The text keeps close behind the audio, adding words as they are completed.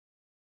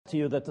to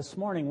you that this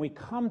morning we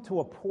come to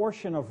a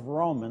portion of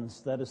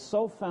Romans that is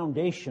so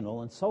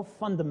foundational and so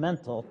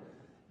fundamental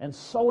and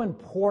so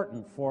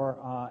important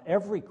for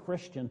every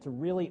Christian to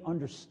really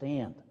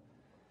understand.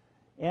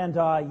 And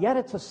yet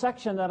it's a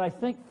section that I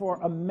think for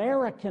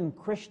American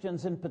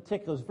Christians in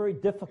particular is very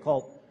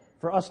difficult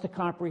for us to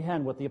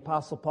comprehend what the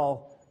Apostle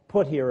Paul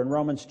put here in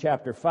Romans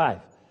chapter 5,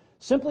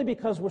 simply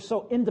because we're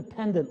so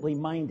independently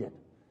minded.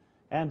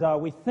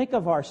 And we think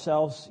of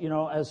ourselves,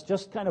 as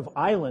just kind of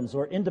islands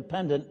or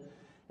independent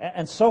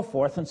and so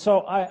forth. And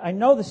so I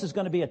know this is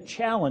going to be a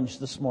challenge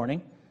this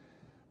morning,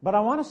 but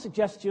I want to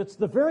suggest to you it's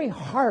the very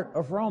heart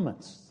of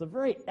Romans, it's the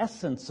very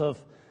essence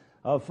of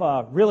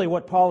really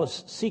what Paul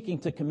is seeking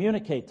to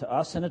communicate to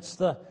us, and it's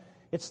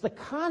the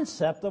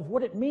concept of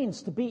what it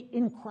means to be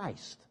in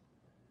Christ,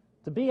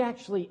 to be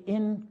actually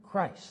in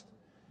Christ.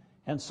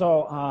 And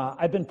so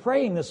I've been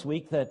praying this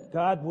week that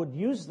God would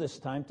use this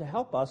time to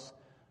help us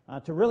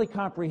to really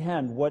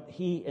comprehend what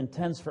He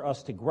intends for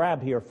us to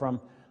grab here from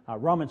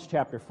Romans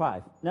chapter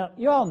 5. Now,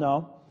 you all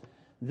know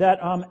that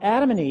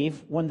Adam and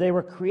Eve, when they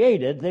were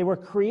created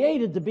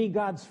to be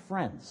God's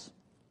friends.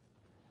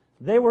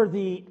 They were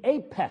the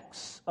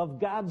apex of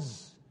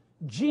God's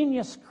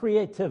genius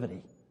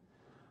creativity.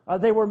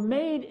 They were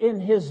made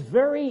in His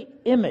very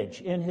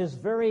image, in His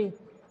very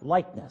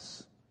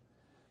likeness.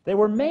 They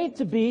were made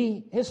to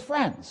be His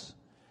friends.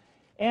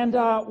 And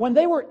when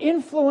they were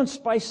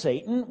influenced by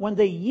Satan, when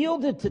they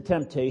yielded to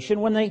temptation,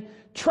 when they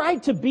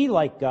tried to be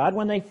like God,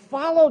 when they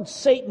followed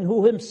Satan,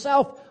 who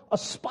himself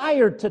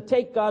aspired to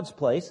take God's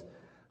place,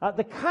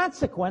 the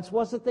consequence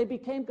was that they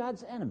became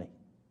God's enemy.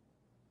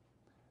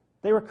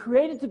 They were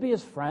created to be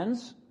His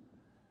friends,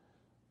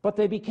 but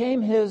they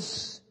became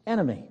His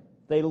enemy.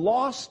 They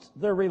lost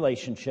their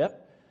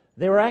relationship.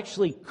 They were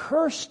actually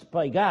cursed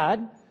by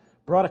God,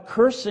 brought a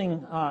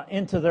cursing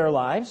into their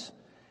lives,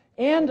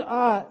 and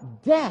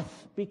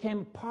death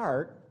became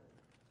part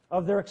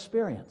of their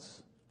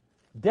experience.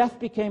 Death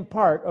became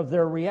part of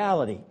their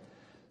reality.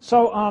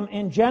 So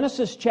in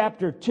Genesis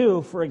chapter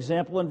 2, for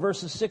example, in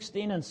verses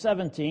 16 and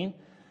 17,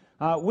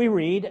 we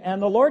read,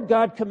 "And the Lord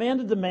God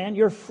commanded the man,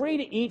 'You're free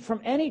to eat from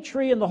any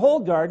tree in the whole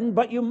garden,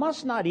 but you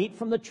must not eat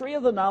from the tree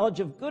of the knowledge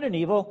of good and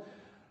evil,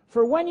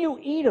 for when you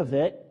eat of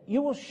it,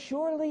 you will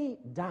surely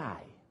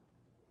die.'"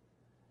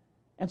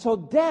 And so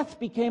death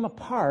became a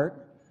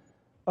part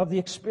of the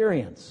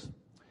experience.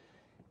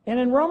 And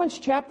in Romans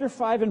chapter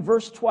 5 and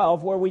verse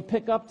 12, where we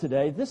pick up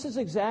today, this is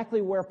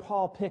exactly where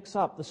Paul picks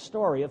up the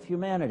story of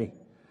humanity.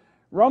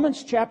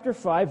 Romans chapter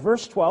 5,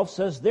 verse 12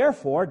 says,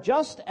 "Therefore,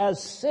 just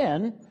as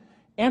sin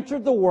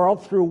entered the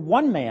world through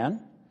one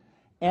man,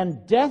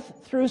 and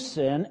death through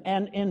sin,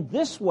 and in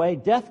this way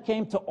death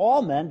came to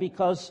all men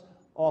because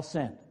all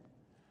sinned."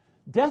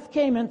 Death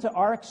came into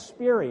our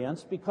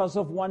experience because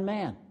of one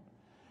man.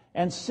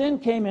 And sin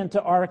came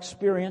into our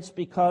experience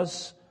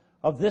because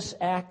of this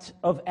act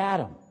of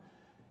Adam.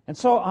 And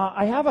so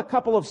I have a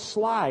couple of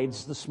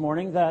slides this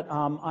morning that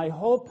I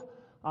hope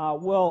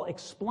will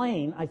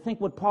explain, I think,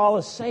 what Paul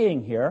is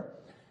saying here.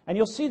 And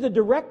you'll see the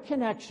direct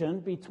connection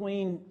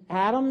between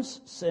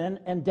Adam's sin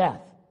and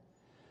death.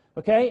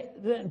 Okay?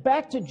 Then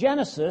back to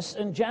Genesis.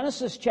 In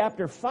Genesis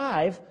chapter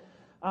 5,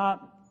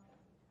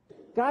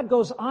 God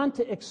goes on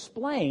to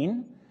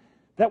explain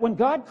that when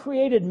God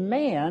created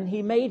man,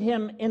 He made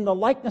him in the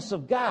likeness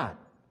of God.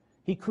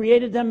 He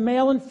created them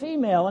male and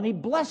female, and He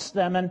blessed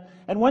them, and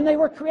when they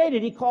were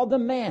created, He called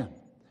them man.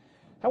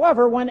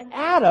 However, when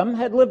Adam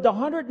had lived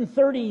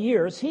 130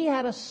 years, he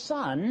had a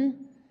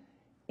son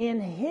in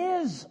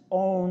his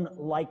own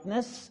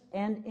likeness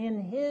and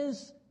in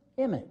His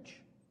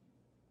image.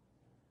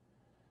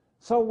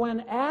 So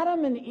when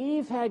Adam and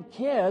Eve had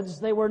kids,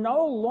 they were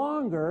no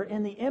longer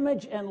in the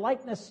image and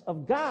likeness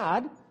of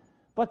God,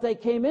 but they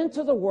came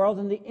into the world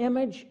in the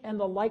image and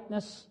the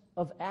likeness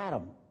of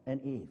Adam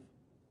and Eve.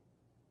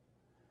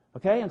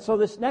 Okay, and so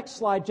this next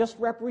slide just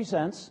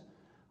represents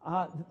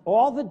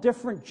all the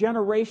different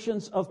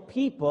generations of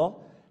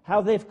people,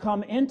 how they've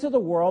come into the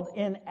world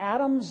in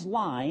Adam's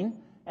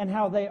line, and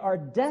how they are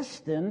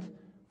destined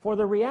for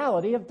the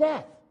reality of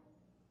death.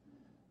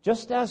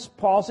 Just as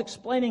Paul's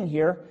explaining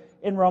here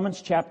in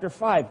Romans chapter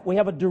 5. We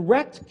have a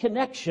direct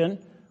connection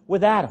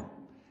with Adam.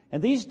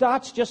 And these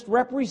dots just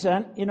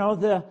represent,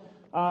 the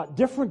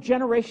different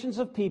generations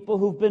of people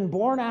who've been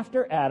born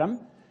after Adam.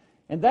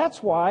 And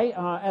that's why,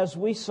 as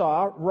we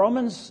saw,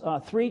 Romans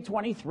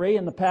 3:23,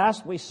 in the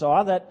past we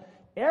saw that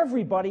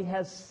everybody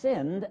has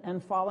sinned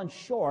and fallen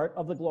short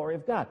of the glory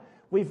of God.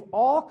 We've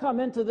all come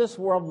into this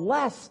world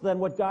less than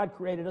what God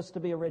created us to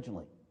be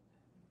originally.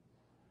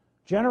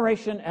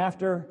 Generation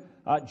after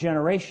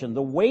generation.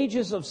 The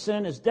wages of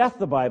sin is death,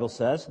 the Bible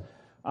says,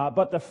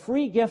 but the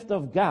free gift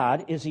of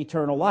God is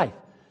eternal life.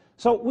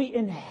 So we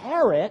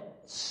inherit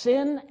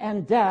sin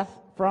and death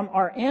from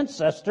our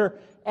ancestor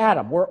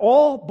Adam. We're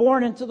all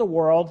born into the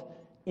world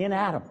in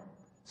Adam.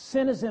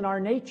 Sin is in our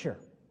nature.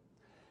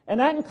 And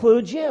that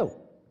includes you.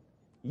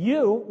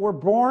 You were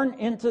born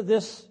into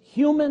this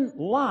human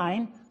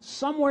line,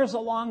 somewheres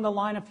along the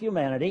line of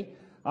humanity.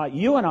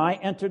 You and I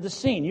entered the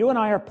scene. You and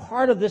I are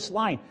part of this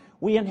line.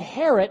 We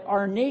inherit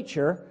our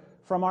nature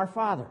from our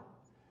father,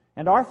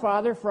 and our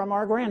father from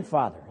our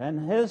grandfather,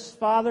 and his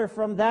father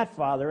from that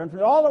father, and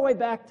all the way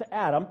back to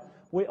Adam.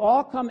 We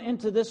all come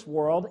into this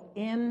world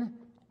in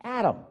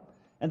Adam.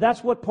 And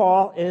that's what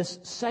Paul is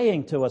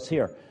saying to us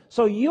here.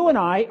 So you and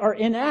I are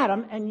in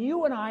Adam, and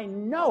you and I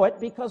know it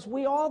because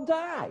we all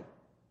die.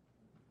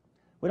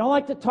 We don't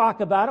like to talk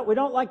about it. We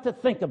don't like to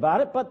think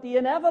about it, but the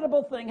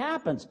inevitable thing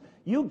happens.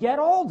 You get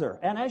older,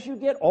 and as you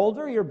get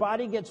older, your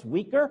body gets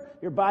weaker,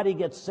 your body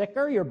gets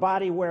sicker, your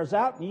body wears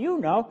out, and you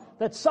know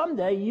that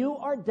someday you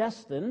are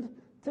destined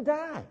to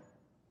die.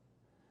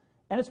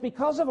 And it's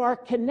because of our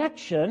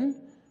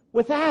connection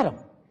with Adam.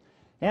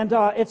 And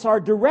it's our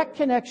direct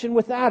connection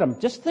with Adam.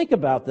 Just think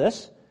about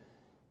this.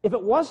 If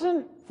it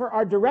wasn't for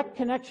our direct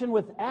connection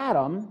with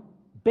Adam,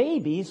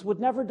 babies would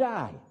never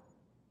die.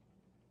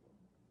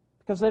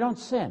 Because they don't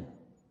sin.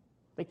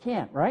 They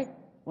can't, right?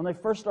 When they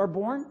first are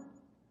born.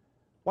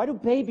 Why do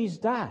babies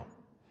die?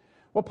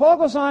 Well, Paul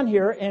goes on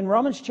here in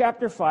Romans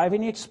chapter 5,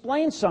 and he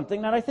explains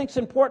something that I think is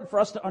important for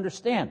us to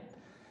understand.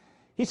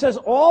 He says,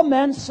 all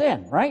men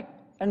sin, right?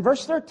 And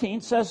verse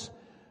 13 says,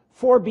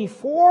 for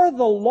before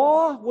the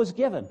law was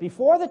given,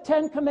 before the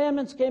 10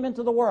 Commandments came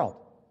into the world,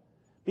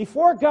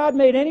 before God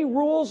made any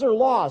rules or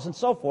laws and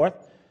so forth,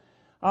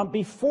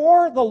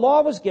 before the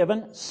law was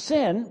given,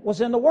 sin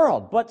was in the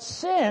world. But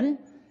sin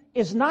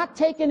is not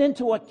taken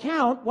into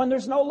account when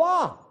there's no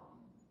law.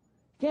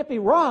 You can't be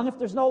wrong if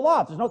there's no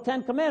law. If there's no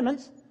 10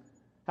 Commandments,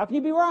 how can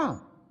you be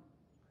wrong?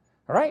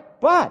 All right?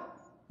 But,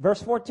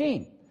 verse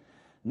 14,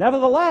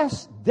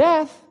 nevertheless,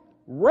 death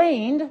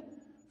reigned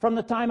from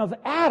the time of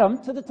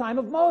Adam to the time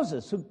of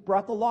Moses, who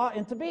brought the law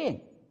into being.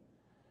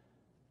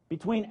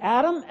 Between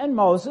Adam and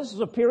Moses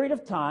was a period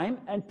of time,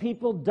 and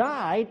people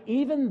died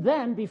even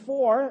then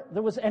before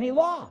there was any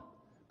law,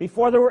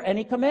 before there were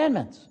any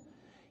commandments.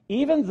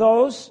 Even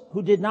those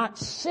who did not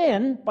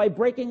sin by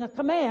breaking a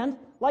command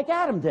like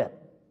Adam did.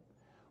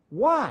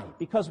 Why?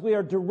 Because we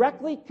are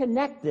directly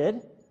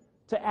connected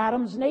to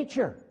Adam's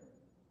nature.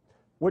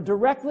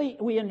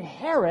 We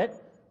inherit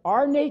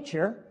our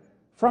nature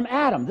from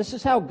Adam. This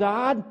is how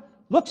God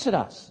looks at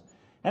us.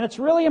 And it's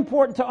really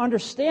important to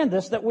understand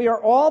this, that we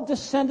are all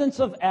descendants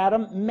of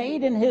Adam,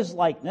 made in his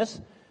likeness,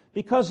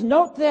 because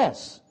note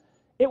this,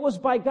 it was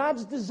by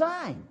God's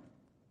design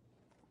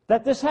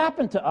that this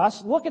happened to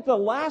us. Look at the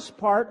last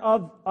part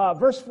of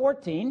verse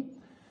 14.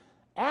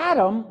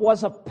 Adam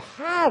was a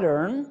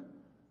pattern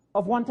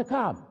of one to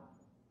come.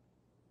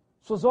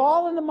 This was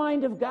all in the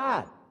mind of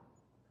God.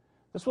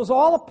 This was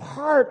all a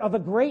part of a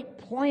great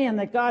plan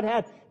that God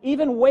had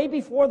even way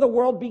before the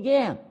world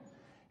began.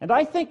 And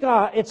I think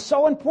it's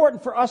so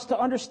important for us to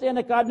understand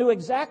that God knew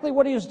exactly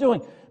what he was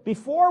doing.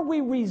 Before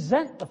we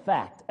resent the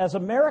fact, as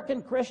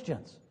American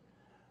Christians,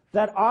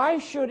 that I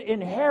should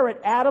inherit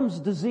Adam's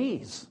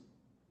disease.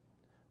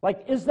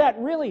 Like, is that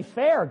really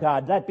fair,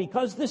 God, that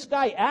because this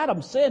guy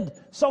Adam sinned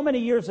so many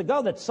years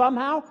ago that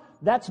somehow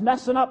that's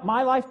messing up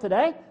my life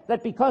today?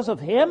 That because of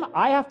him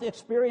I have to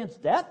experience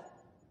death?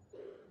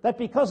 That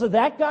because of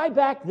that guy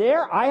back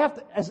there, I have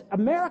to, as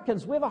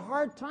Americans, we have a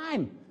hard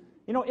time,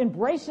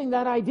 embracing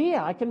that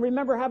idea. I can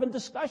remember having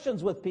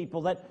discussions with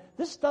people that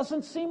this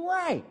doesn't seem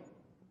right.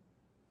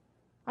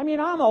 I mean,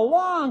 I'm a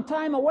long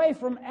time away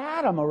from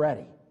Adam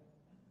already.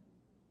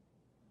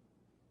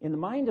 In the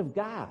mind of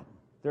God,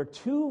 there are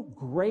two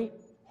great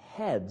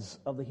heads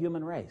of the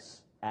human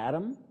race,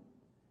 Adam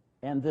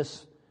and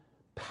this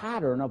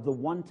pattern of the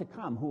one to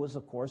come, who is,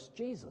 of course,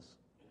 Jesus.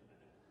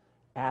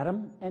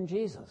 Adam and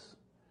Jesus.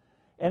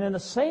 And in the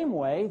same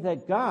way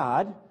that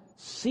God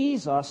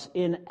sees us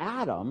in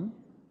Adam,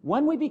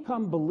 when we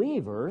become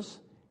believers,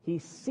 he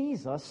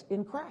sees us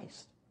in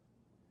Christ.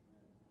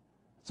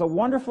 It's a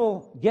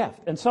wonderful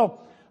gift. And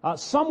so,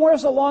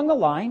 somewheres along the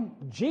line,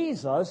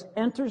 Jesus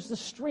enters the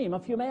stream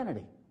of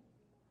humanity.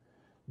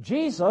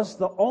 Jesus,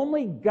 the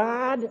only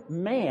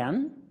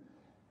God-man,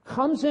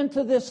 comes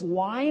into this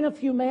line of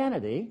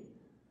humanity,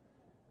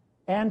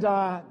 and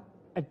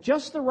at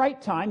just the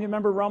right time, you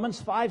remember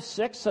Romans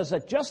 5:6 says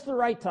at just the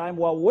right time,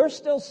 while we're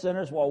still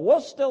sinners, while we're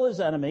still his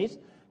enemies,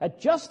 at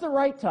just the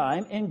right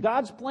time, in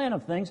God's plan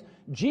of things,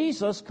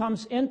 Jesus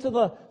comes into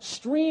the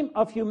stream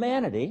of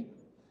humanity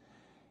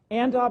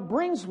and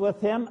brings with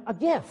him a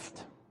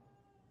gift.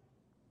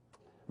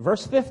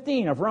 Verse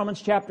 15 of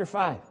Romans chapter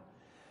 5.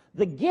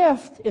 The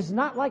gift is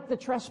not like the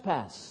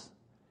trespass.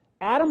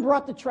 Adam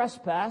brought the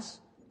trespass,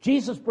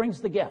 Jesus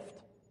brings the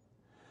gift.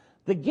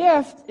 The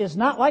gift is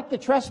not like the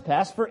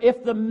trespass, for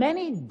if the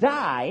many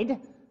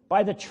died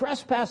by the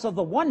trespass of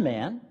the one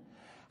man,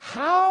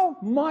 how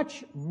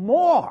much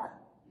more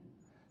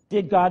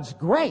did God's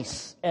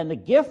grace and the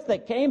gift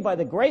that came by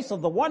the grace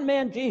of the one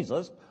man,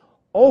 Jesus,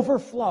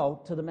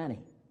 overflow to the many?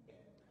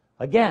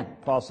 Again,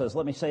 Paul says,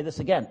 let me say this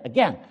again.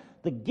 Again,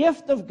 the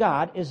gift of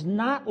God is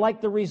not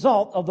like the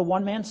result of the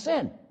one man's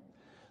sin.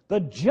 The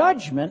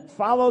judgment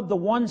followed the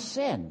one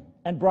sin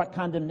and brought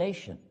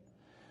condemnation.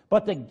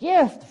 But the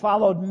gift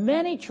followed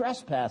many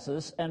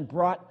trespasses and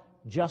brought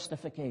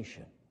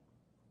justification.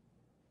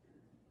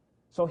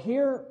 So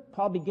here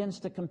Paul begins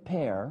to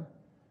compare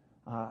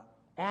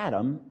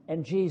Adam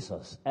and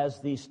Jesus as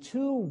these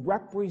two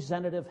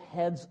representative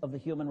heads of the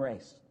human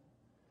race.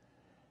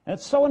 And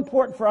it's so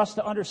important for us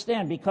to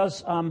understand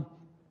because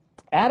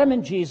Adam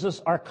and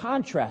Jesus are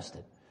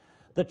contrasted.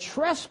 The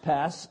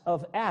trespass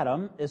of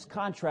Adam is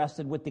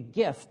contrasted with the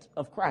gift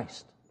of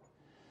Christ.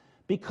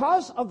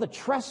 Because of the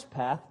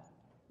trespass,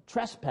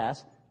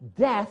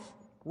 death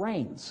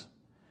reigns.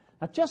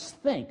 Now just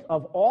think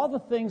of all the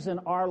things in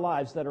our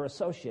lives that are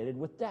associated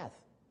with death.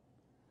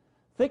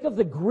 Think of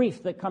the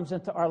grief that comes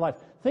into our life.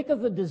 Think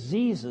of the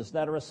diseases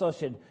that are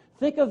associated.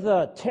 Think of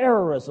the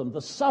terrorism,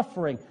 the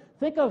suffering.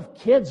 Think of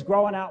kids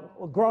growing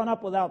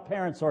up without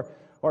parents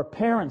or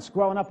parents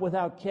growing up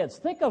without kids.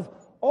 Think of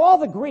all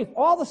the grief,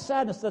 all the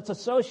sadness that's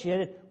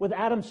associated with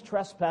Adam's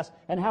trespass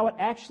and how it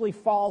actually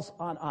falls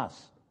on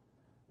us.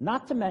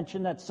 Not to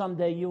mention that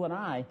someday you and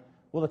I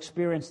will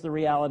experience the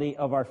reality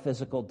of our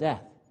physical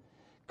death.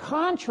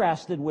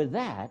 Contrasted with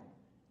that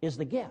is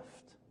the gift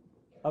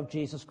of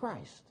Jesus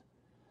Christ.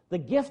 The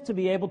gift to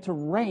be able to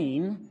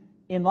reign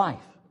in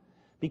life.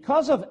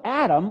 Because of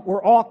Adam,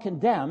 we're all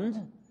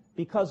condemned.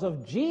 Because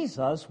of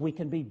Jesus, we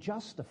can be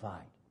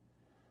justified.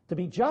 To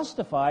be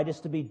justified is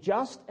to be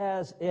just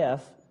as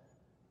if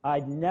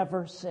I'd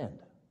never sinned.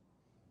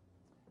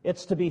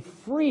 It's to be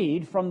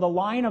freed from the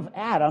line of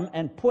Adam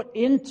and put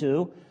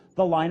into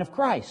the line of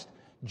Christ.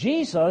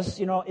 Jesus,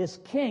 is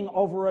king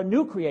over a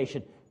new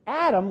creation.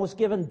 Adam was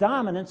given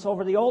dominance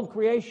over the old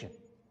creation.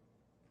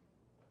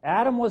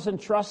 Adam was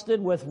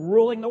entrusted with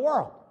ruling the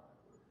world.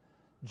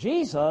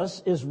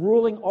 Jesus is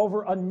ruling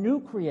over a new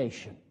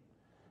creation.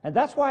 And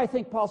that's why I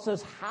think Paul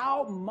says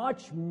how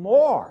much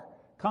more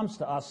comes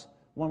to us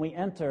when we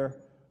enter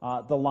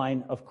the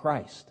line of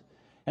Christ.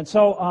 And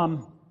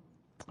so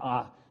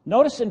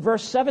notice in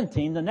verse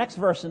 17, the next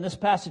verse in this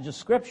passage of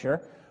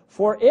Scripture,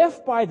 for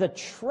if by the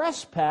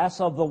trespass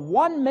of the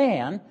one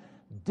man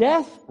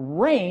death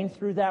reigned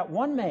through that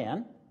one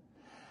man,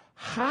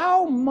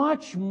 how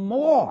much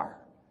more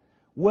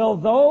will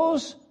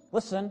those,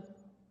 listen,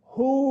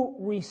 who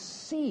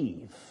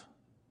receive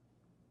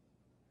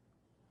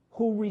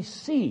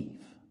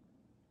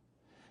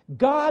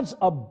God's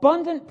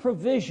abundant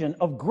provision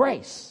of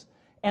grace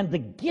and the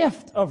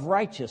gift of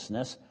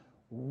righteousness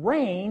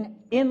reign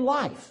in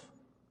life,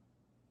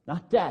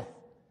 not death,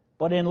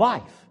 but in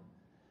life,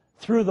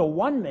 through the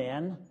one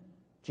man,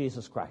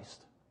 Jesus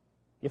Christ.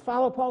 You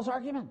follow Paul's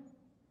argument?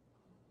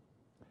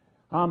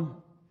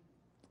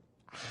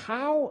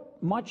 How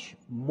much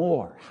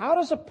more? How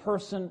does a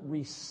person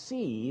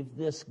receive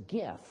this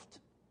gift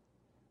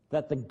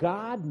that the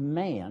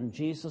God-man,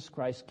 Jesus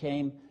Christ,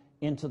 came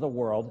into the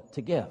world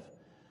to give?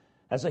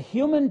 As a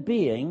human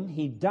being,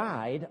 he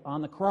died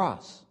on the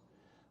cross.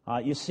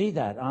 You see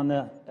that on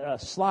the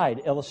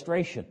slide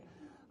illustration.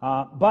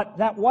 But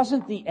that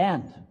wasn't the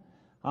end.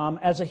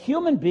 As a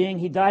human being,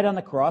 he died on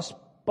the cross,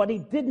 but he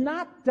did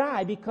not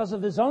die because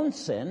of his own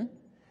sin,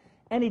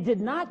 and he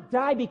did not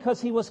die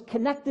because he was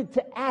connected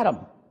to Adam.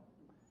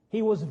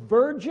 He was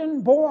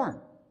virgin born.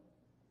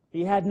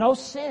 He had no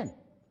sin.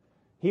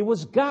 He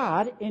was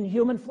God in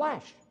human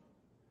flesh.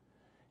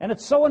 And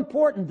it's so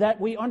important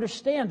that we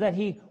understand that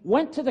he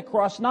went to the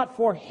cross not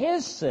for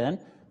his sin,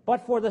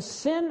 but for the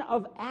sin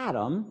of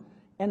Adam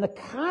and the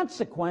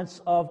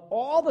consequence of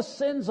all the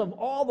sins of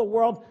all the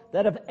world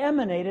that have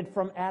emanated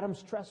from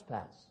Adam's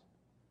trespass.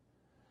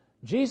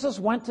 Jesus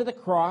went to the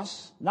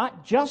cross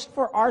not just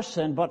for our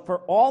sin, but for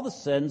all the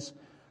sins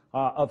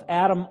of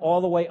Adam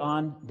all the way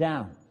on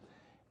down.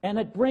 And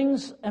it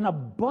brings an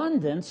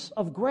abundance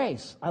of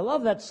grace. I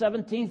love that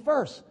 17th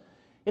verse.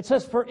 It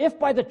says, for if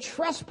by the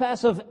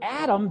trespass of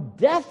Adam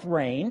death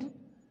reigned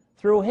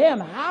through him,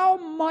 how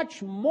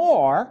much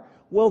more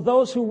will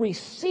those who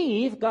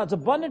receive God's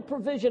abundant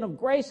provision of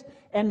grace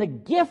and the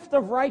gift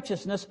of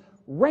righteousness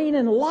reign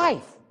in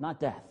life, not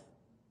death,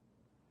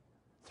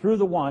 through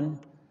the one,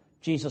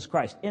 Jesus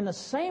Christ. In the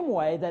same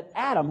way that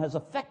Adam has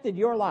affected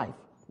your life,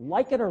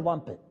 like it or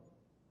lump it.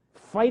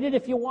 Fight it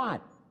if you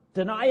want.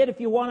 Deny it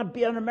if you want to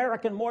be an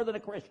American more than a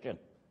Christian.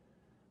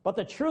 But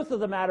the truth of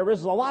the matter is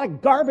there's a lot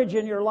of garbage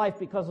in your life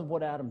because of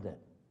what Adam did.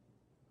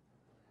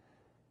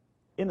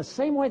 In the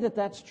same way that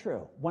that's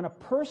true, when a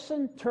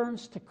person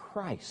turns to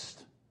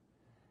Christ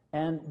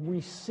and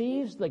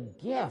receives the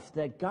gift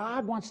that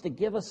God wants to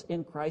give us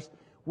in Christ,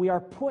 we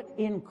are put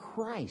in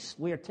Christ.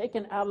 We are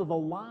taken out of the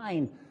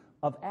line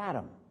of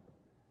Adam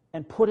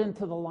and put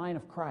into the line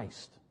of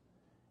Christ.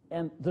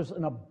 And there's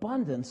an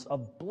abundance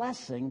of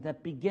blessing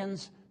that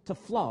begins to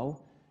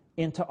flow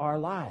into our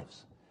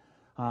lives.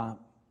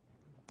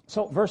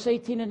 So verse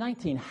 18 and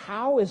 19,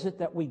 how is it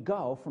that we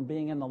go from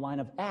being in the line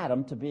of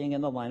Adam to being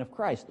in the line of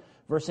Christ?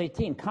 Verse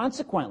 18,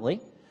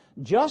 consequently,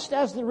 just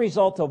as the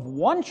result of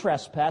one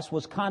trespass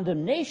was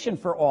condemnation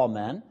for all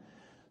men,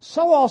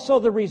 so also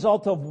the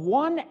result of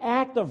one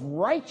act of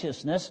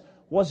righteousness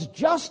was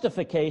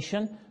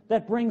justification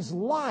that brings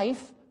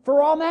life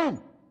for all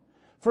men.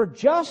 For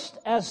just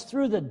as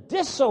through the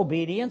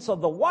disobedience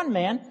of the one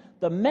man,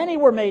 the many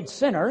were made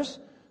sinners,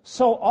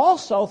 so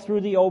also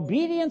through the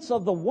obedience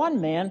of the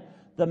one man,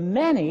 the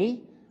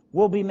many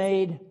will be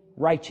made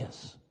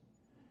righteous.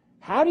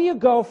 How do you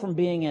go from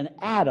being in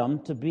Adam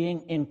to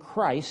being in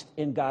Christ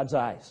in God's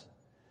eyes?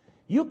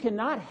 You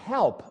cannot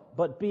help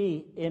but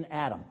be in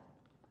Adam.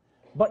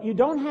 But you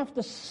don't have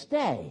to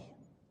stay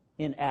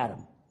in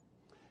Adam.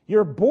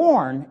 You're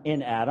born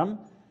in Adam,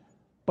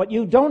 but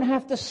you don't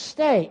have to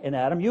stay in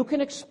Adam. You can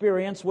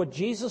experience what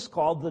Jesus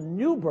called the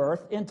new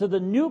birth into the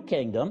new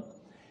kingdom.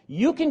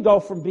 You can go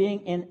from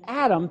being in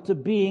Adam to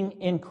being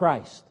in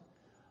Christ.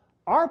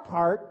 Our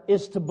part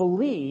is to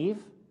believe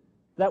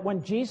that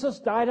when Jesus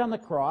died on the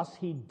cross,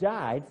 he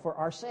died for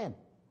our sin.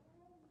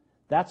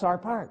 That's our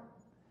part.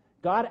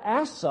 God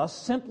asks us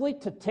simply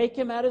to take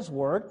him at his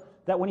word,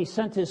 that when he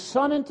sent his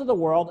Son into the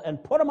world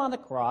and put him on the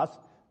cross,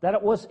 that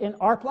it was in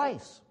our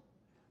place,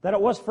 that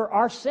it was for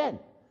our sin,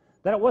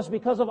 that it was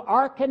because of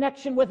our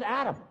connection with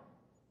Adam,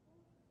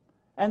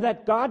 and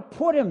that God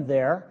put him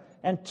there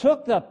and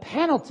took the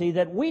penalty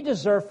that we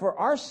deserve for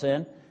our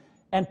sin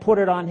and put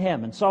it on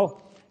him. And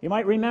so you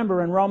might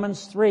remember in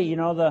Romans 3,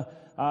 the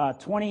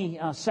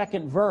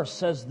 22nd verse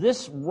says,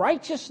 this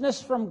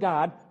righteousness from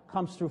God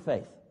comes through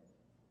faith.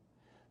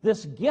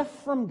 This gift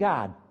from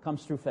God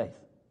comes through faith.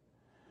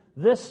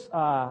 This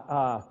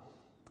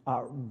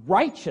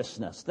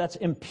righteousness that's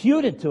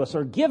imputed to us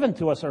or given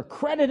to us or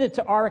credited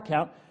to our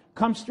account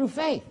comes through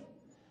faith.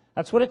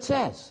 That's what it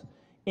says.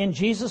 In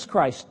Jesus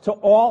Christ, to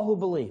all who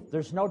believe.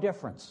 There's no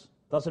difference.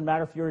 Doesn't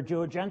matter if you're a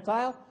Jew or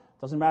Gentile.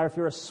 Doesn't matter if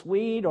you're a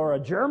Swede or a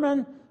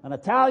German, an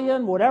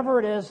Italian, whatever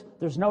it is,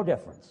 there's no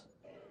difference.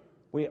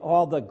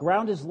 The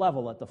ground is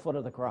level at the foot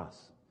of the cross.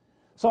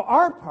 So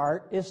our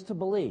part is to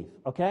believe,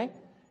 okay?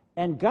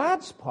 And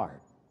God's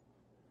part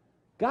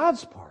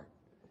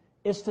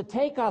is to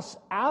take us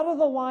out of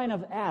the line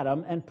of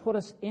Adam and put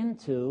us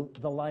into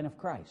the line of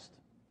Christ.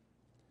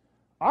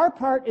 Our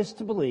part is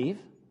to believe.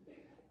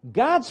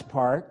 God's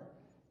part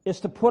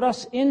is to put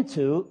us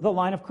into the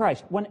line of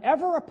Christ.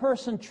 Whenever a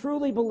person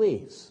truly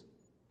believes,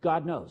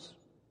 God knows.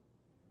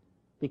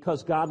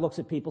 Because God looks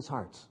at people's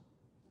hearts.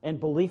 And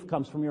belief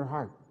comes from your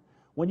heart.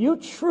 When you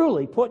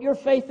truly put your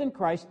faith in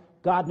Christ,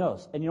 God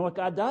knows. And you know what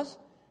God does?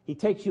 He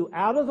takes you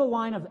out of the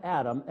line of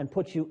Adam and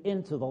puts you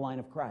into the line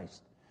of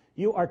Christ.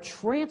 You are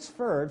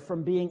transferred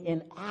from being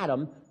in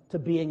Adam to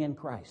being in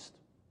Christ.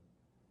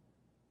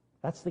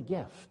 That's the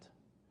gift.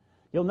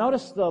 You'll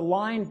notice the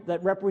line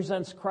that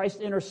represents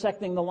Christ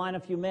intersecting the line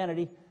of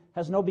humanity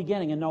has no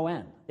beginning and no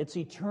end. It's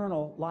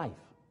eternal life.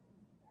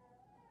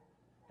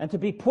 And to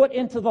be put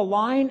into the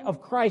line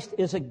of Christ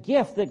is a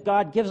gift that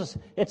God gives us.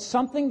 It's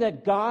something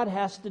that God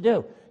has to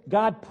do.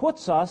 God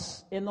puts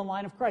us in the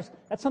line of Christ.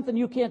 That's something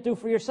you can't do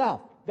for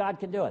yourself. God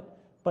can do it.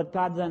 But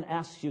God then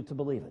asks you to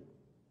believe it.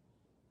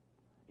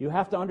 You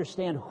have to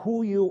understand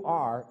who you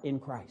are in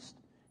Christ.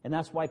 And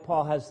that's why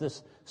Paul has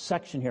this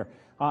section here.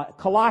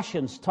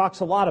 Colossians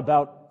talks a lot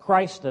about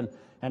Christ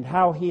and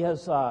how he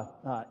has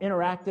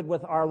interacted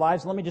with our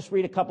lives. Let me just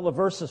read a couple of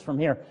verses from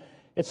here.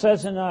 It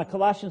says in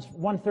Colossians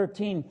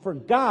 1:13, "For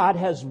God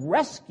has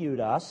rescued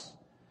us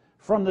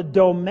from the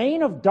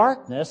domain of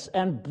darkness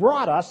and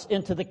brought us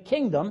into the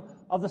kingdom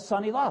of the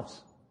Son he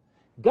loves."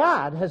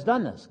 God has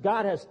done this.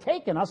 God has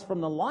taken us from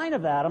the line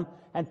of Adam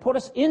and put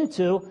us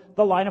into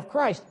the line of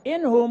Christ,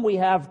 in whom we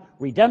have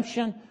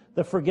redemption,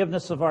 the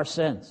forgiveness of our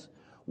sins.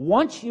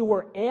 Once you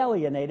were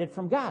alienated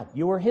from God.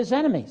 You were his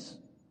enemies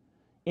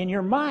in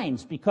your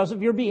minds because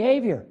of your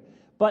behavior.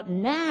 But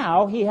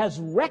now he has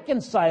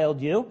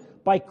reconciled you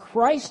by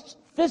Christ's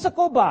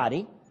physical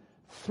body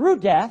through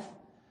death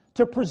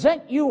to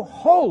present you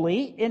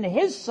holy in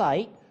his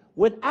sight,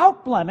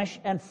 without blemish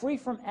and free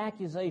from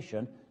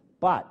accusation.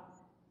 But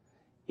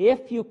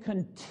if you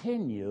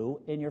continue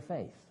in your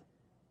faith,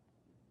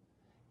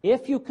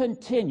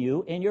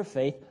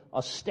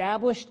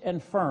 established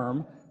and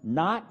firm,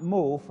 not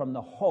moved from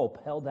the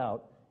hope held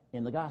out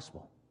in the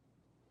gospel.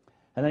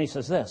 And then he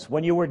says this,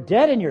 "When you were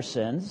dead in your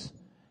sins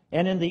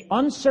and in the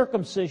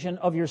uncircumcision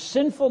of your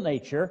sinful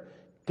nature,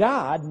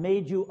 God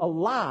made you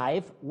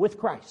alive with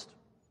Christ."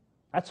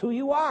 That's who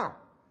you are.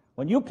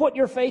 When you put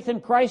your faith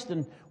in Christ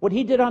and what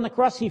he did on the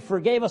cross, he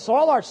forgave us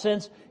all our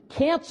sins,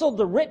 canceled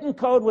the written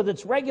code with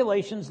its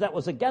regulations that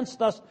was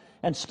against us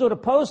and stood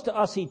opposed to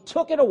us. He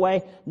took it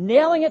away,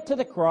 nailing it to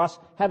the cross,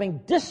 having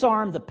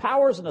disarmed the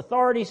powers and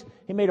authorities.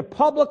 He made a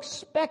public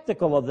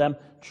spectacle of them,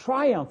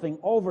 triumphing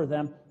over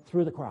them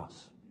through the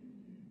cross.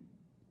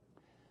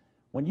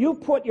 When you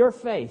put your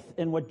faith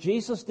in what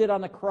Jesus did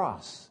on the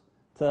cross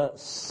to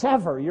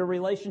sever your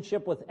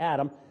relationship with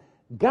Adam,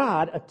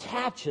 God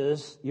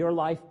attaches your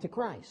life to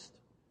Christ.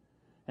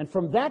 And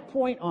from that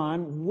point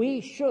on,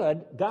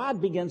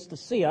 God begins to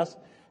see us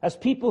as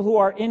people who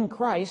are in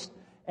Christ.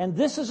 And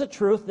this is a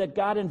truth that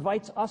God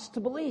invites us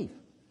to believe,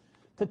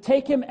 to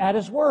take him at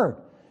his word.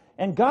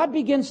 And God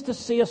begins to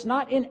see us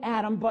not in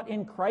Adam, but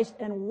in Christ.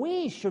 And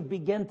we should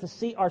begin to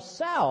see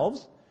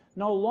ourselves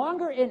no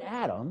longer in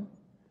Adam,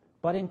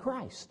 but in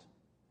Christ,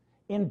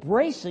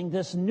 embracing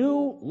this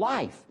new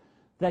life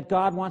that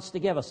God wants to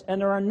give us.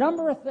 And there are a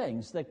number of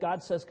things that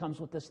God says comes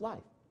with this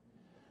life.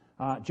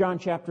 John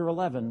chapter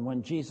 11,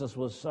 when Jesus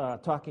was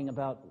talking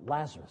about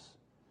Lazarus,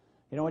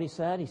 You know what he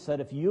said? He said,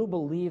 if you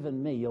believe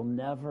in me, you'll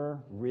never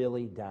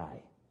really die. Do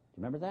you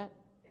remember that?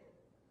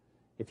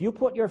 If you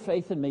put your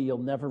faith in me, you'll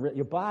never,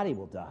 your body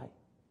will die.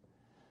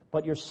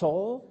 But your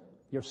soul,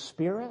 your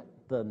spirit,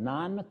 the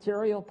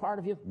non-material part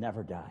of you,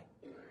 never die.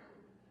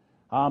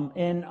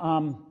 In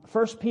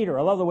 1 Peter,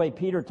 I love the way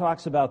Peter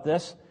talks about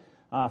this.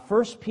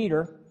 1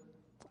 Peter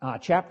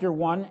chapter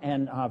 1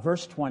 and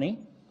verse 20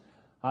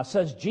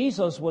 says,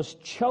 Jesus was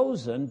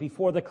chosen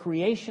before the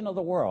creation of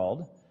the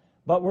world,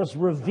 but was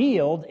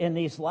revealed in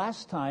these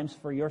last times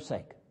for your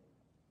sake.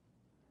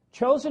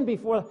 Chosen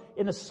before,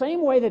 in the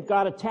same way that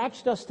God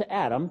attached us to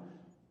Adam,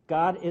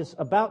 God is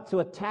about to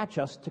attach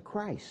us to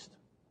Christ.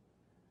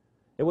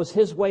 It was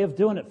his way of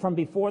doing it from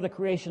before the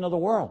creation of the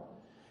world.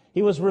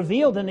 He was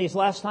revealed in these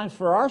last times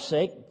for our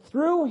sake.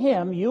 Through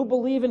him you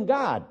believe in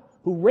God,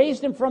 who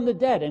raised him from the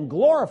dead and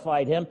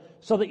glorified him,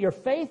 so that your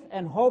faith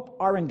and hope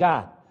are in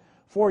God.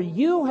 For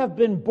you have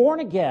been born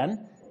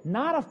again,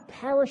 not of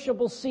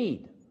perishable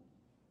seed,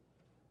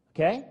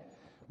 okay,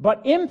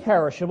 but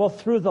imperishable,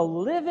 through the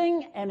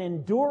living and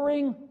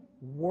enduring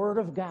Word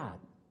of God.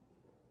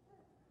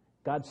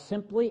 God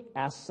simply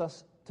asks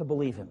us to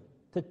believe him,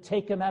 to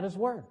take him at his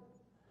word.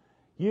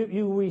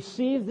 You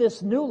receive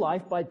this new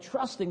life by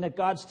trusting that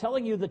God's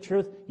telling you the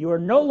truth. You are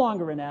no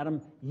longer in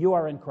Adam, you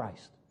are in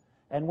Christ.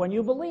 And when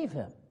you believe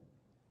him,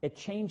 it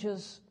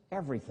changes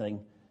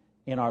everything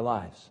in our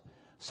lives.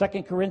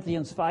 2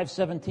 Corinthians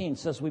 5:17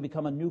 says we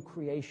become a new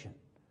creation.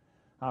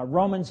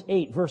 Romans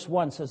 8, verse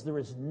 1 says there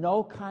is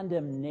no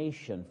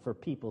condemnation for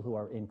people who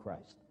are in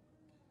Christ.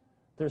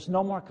 There's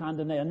no more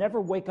condemnation. I never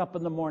wake up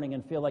in the morning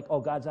and feel like, oh,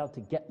 God's out to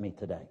get me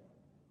today.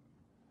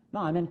 No,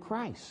 I'm in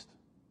Christ.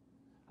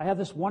 I have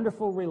this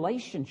wonderful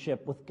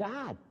relationship with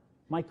God,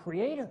 my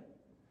Creator,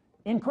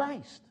 in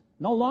Christ,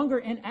 no longer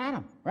in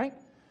Adam, right?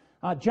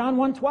 John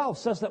 1:12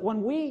 says that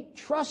when we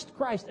trust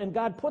Christ and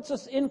God puts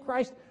us in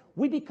Christ,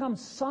 we become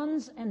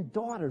sons and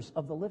daughters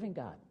of the living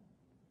God.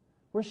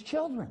 We're his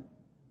children.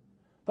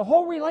 The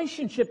whole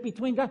relationship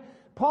between God,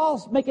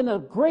 Paul's making a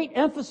great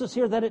emphasis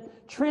here that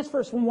it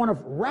transfers from one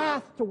of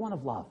wrath to one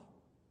of love.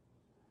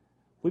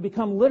 We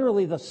become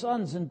literally the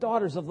sons and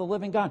daughters of the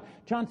living God.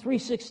 John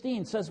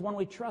 3:16 says when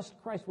we trust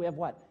Christ, we have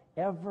what?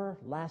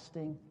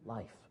 Everlasting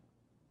life.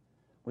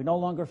 We no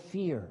longer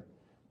fear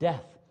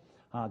death.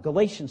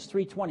 Galatians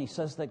 3:20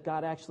 says that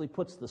God actually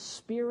puts the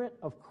Spirit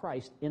of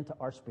Christ into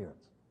our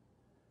spirits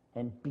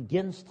and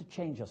begins to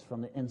change us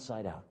from the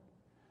inside out.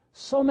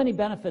 So many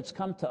benefits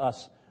come to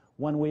us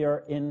when we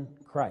are in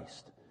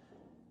Christ.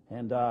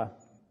 And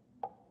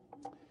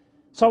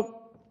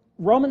so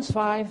Romans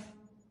 5,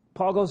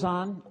 Paul goes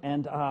on,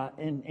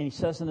 and he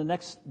says in the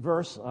next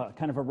verse,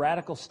 kind of a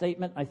radical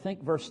statement, I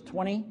think, verse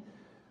 20,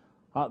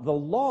 the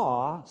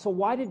law, so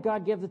why did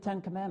God give the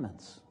Ten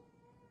Commandments?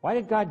 Why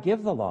did God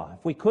give the law?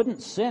 If we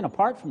couldn't sin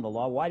apart from the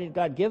law, why did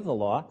God give the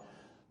law?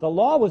 The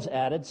law was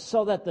added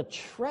so that the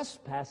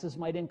trespasses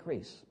might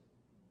increase.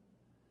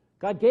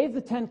 God gave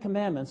the Ten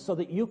Commandments so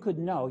that you could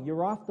know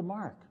you're off the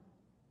mark.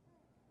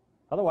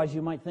 Otherwise,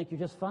 you might think you're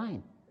just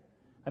fine.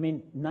 I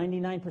mean,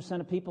 99%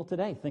 of people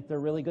today think they're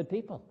really good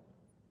people.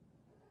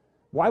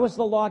 Why was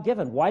the law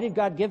given? Why did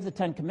God give the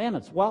Ten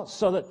Commandments? Well,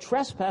 so that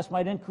trespass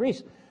might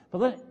increase. But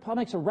then Paul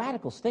makes a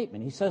radical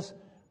statement. He says,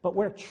 but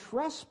where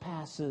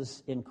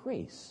trespasses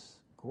increase,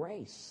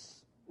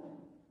 grace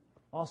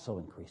also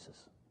increases.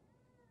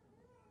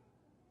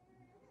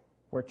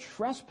 Where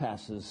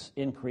trespasses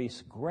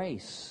increase,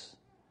 grace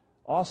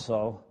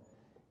also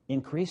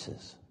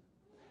increases.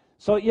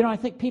 So, I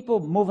think people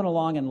moving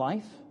along in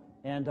life,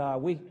 and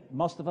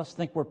most of us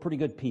think we're pretty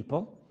good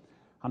people.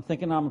 I'm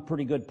thinking I'm a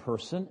pretty good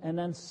person, and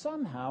then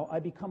somehow I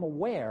become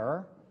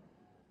aware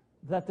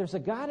that there's a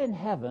God in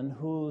heaven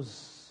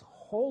who's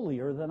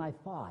holier than I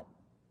thought,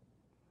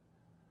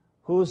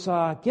 who's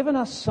given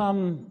us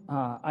some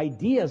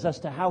ideas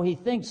as to how he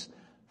thinks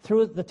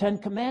through the Ten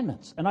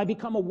Commandments. And I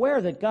become aware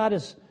that God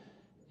is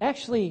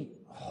actually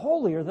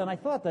holier than I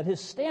thought, that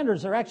his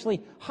standards are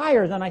actually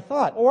higher than I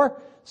thought.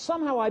 Or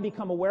somehow I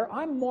become aware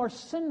I'm more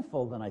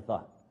sinful than I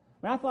thought.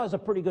 I thought I was a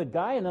pretty good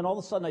guy, and then all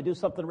of a sudden I do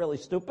something really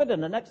stupid,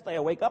 and the next day I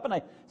wake up and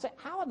I say,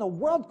 how in the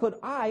world could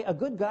I, a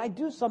good guy,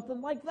 do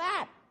something like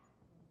that?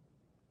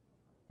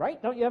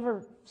 Right? Don't you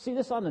ever see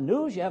this on the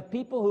news? You have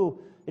people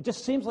who, it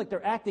just seems like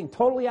they're acting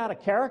totally out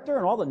of character,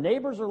 and all the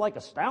neighbors are like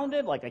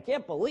astounded, like, I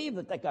can't believe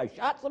that guy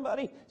shot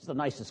somebody. He's the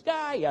nicest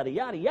guy, yada,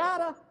 yada,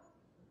 yada.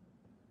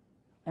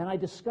 And I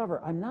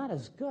discover I'm not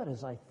as good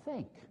as I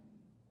think.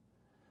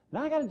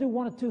 Now I got to do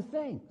one of two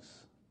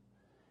things.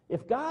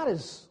 If God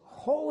is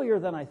holier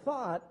than I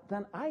thought,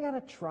 then I got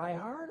to try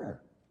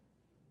harder.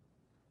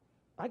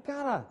 I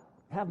got to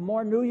have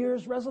more New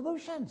Year's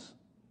resolutions.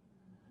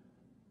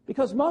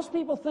 Because most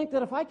people think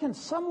that if I can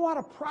somewhat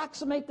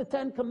approximate the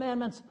Ten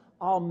Commandments,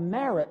 I'll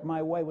merit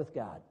my way with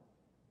God.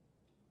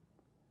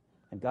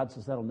 And God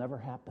says that'll never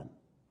happen.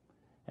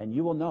 And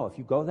you will know, if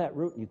you go that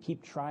route and you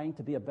keep trying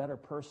to be a better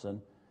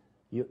person,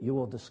 you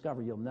will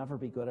discover you'll never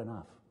be good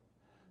enough.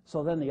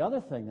 So then the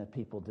other thing that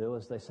people do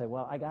is they say,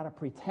 well, I got to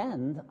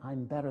pretend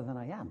I'm better than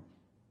I am.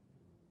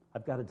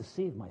 I've got to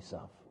deceive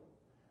myself.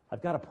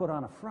 I've got to put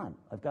on a front.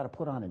 I've got to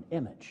put on an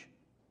image,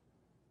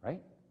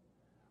 right?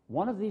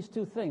 One of these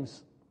two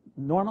things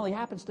normally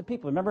happens to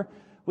people. Remember,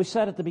 we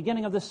said at the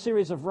beginning of this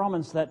series of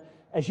Romans that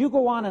as you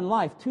go on in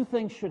life, two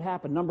things should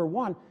happen. Number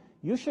one,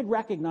 you should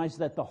recognize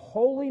that the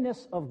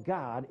holiness of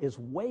God is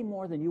way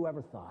more than you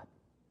ever thought.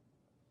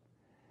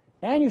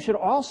 And you should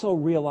also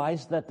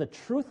realize that the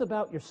truth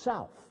about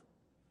yourself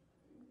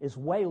is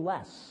way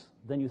less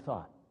than you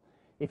thought.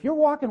 If you're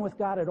walking with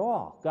God at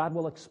all, God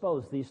will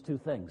expose these two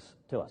things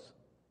to us,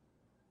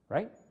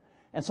 right?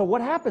 And so what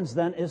happens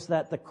then is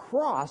that the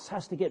cross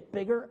has to get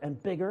bigger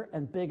and bigger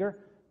and bigger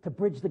to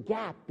bridge the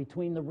gap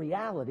between the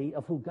reality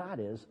of who God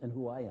is and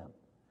who I am.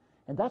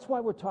 And that's why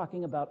we're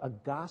talking about a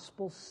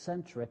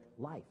gospel-centric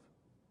life.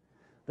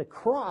 The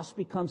cross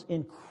becomes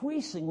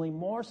increasingly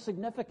more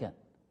significant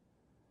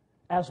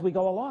as we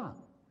go along,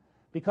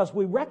 because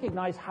we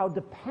recognize how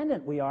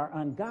dependent we are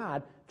on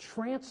God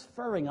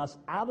transferring us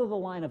out of the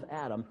line of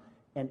Adam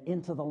and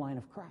into the line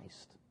of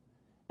Christ.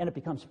 And it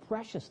becomes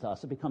precious to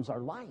us. It becomes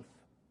our life.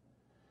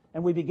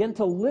 And we begin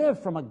to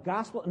live from a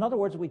gospel. In other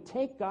words, we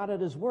take God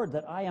at His word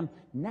that I am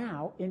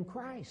now in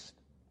Christ.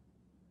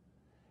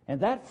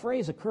 And that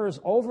phrase occurs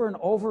over and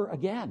over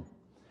again.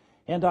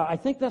 And I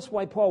think that's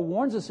why Paul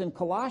warns us in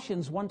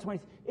Colossians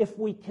 1:20, if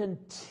we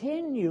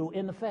continue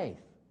in the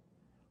faith,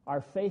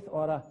 our faith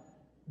ought to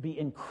be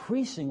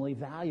increasingly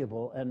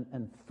valuable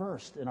and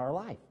first in our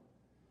life.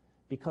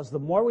 Because the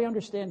more we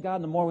understand God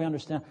and the more we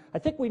understand, I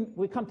think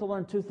we come to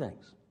learn two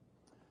things.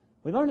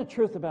 We learn the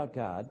truth about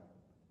God.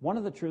 One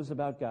of the truths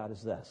about God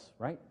is this,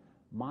 right?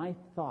 My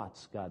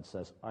thoughts, God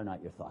says, are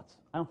not your thoughts.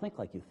 I don't think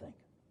like you think.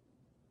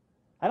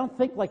 I don't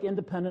think like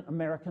independent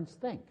Americans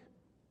think.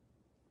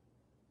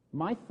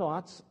 My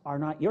thoughts are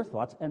not your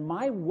thoughts, and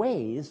my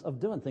ways of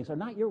doing things are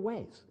not your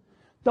ways.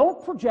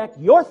 Don't project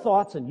your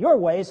thoughts and your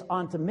ways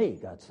onto me,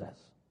 God says.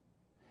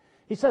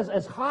 He says,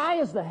 as high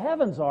as the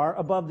heavens are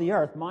above the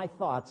earth, my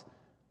thoughts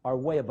are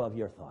way above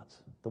your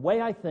thoughts. The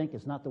way I think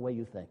is not the way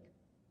you think.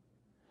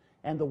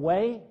 And the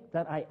way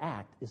that I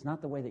act is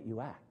not the way that you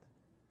act.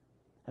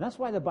 And that's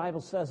why the Bible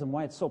says, and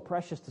why it's so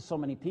precious to so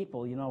many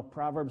people,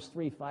 Proverbs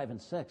 3, 5,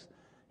 and 6,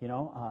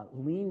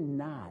 lean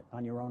not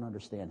on your own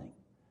understanding.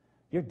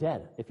 You're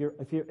dead.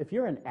 If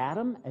you're an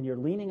Adam and you're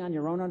leaning on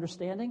your own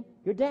understanding,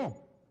 you're dead.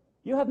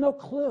 You have no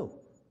clue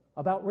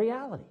about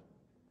reality.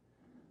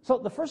 So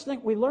the first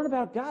thing we learn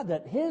about God,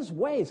 that His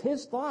ways,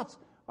 His thoughts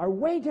are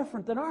way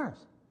different than ours.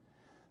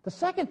 The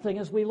second thing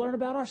is we learn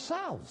about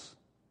ourselves.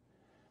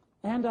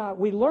 And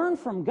we learn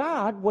from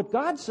God, what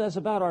God says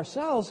about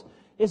ourselves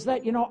is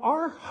that,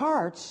 our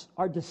hearts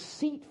are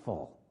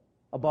deceitful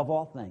above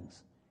all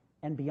things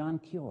and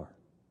beyond cure.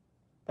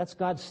 That's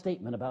God's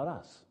statement about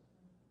us.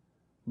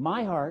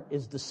 My heart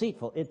is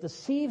deceitful. It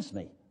deceives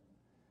me.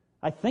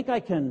 I think I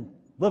can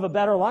live a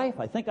better life.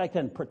 I think I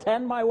can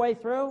pretend my way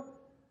through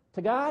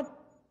to God.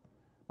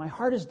 My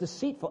heart is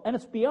deceitful, and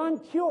it's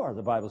beyond cure,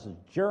 the Bible says,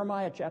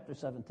 Jeremiah chapter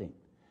 17.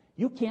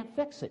 You can't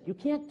fix it. You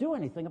can't do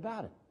anything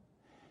about it.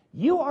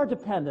 You are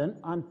dependent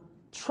on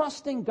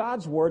trusting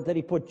God's word that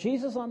He put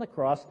Jesus on the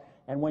cross,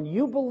 and when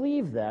you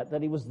believe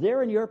that He was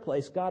there in your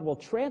place, God will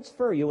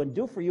transfer you and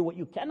do for you what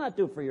you cannot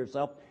do for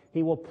yourself.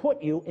 He will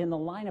put you in the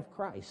line of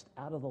Christ,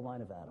 out of the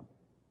line of Adam.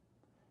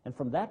 And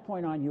from that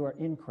point on, you are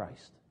in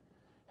Christ.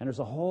 And there's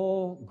a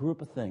whole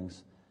group of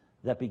things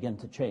that begin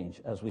to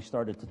change, as we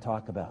started to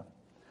talk about.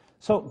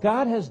 So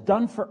God has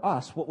done for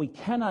us what we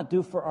cannot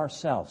do for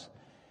ourselves.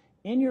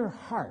 In your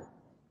heart,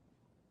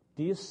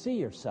 do you see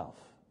yourself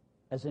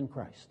as in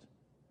Christ?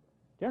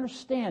 Do you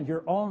understand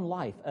your own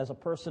life as a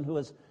person who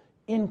is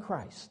in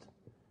Christ?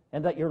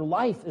 And that your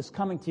life is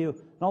coming to you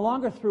no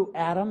longer through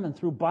Adam and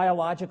through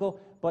biological,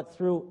 but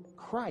through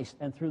Christ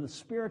and through the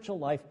spiritual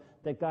life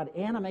that God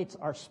animates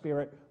our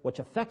spirit, which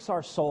affects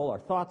our soul, our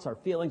thoughts, our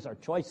feelings, our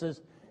choices,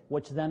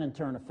 which then in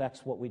turn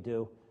affects what we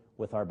do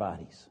with our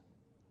bodies.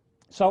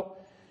 So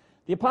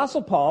the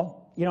Apostle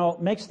Paul,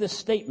 makes this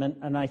statement,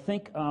 and I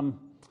think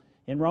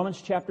in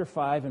Romans chapter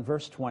 5 and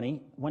verse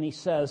 20, when he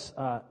says,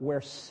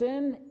 where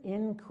sin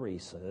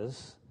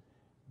increases,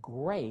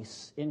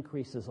 grace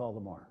increases all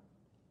the more.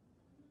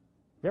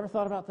 You ever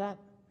thought about that?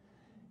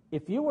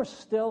 If you were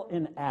still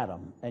in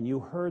Adam and you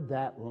heard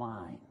that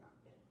line,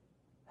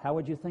 how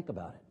would you think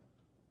about it?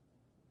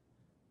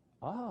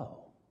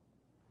 Oh,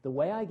 the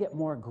way I get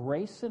more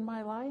grace in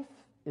my life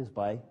is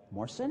by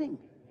more sinning.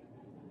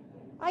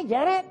 I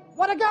get it.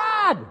 What a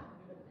God!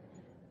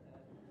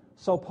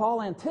 So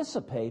Paul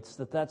anticipates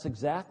that that's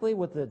exactly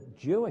what the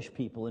Jewish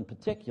people in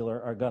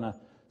particular are going to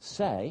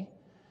say.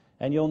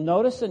 And you'll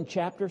notice in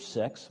chapter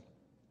 6,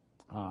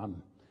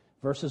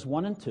 verses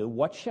 1 and 2,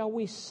 what shall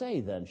we say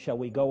then? Shall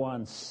we go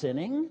on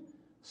sinning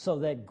so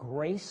that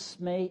grace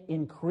may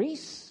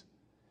increase?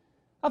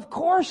 Of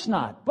course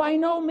not. By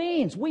no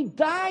means. We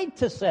died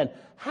to sin.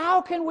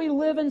 How can we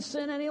live in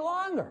sin any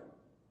longer?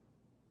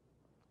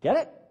 Get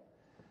it?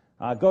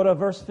 Go to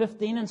verse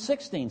 15 and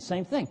 16.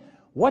 Same thing.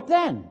 What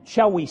then?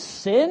 Shall we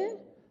sin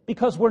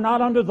because we're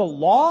not under the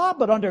law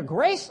but under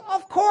grace?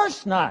 Of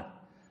course not.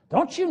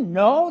 Don't you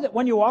know that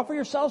when you offer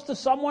yourselves to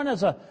someone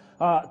as a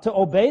to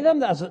obey them,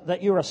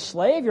 that you're a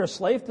slave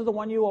to the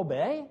one you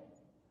obey?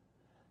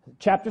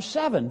 Chapter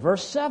 7,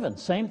 verse 7,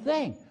 same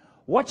thing.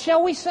 What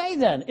shall we say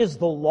then? Is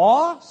the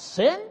law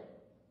sin?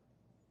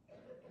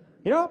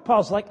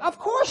 Paul's like, of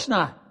course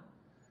not.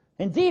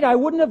 Indeed, I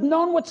wouldn't have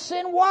known what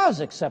sin was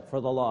except for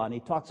the law. And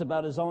he talks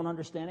about his own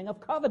understanding of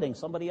coveting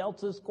somebody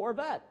else's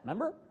Corvette.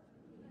 Remember?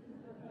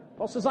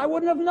 Paul says, I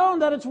wouldn't have known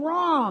that it's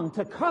wrong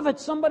to covet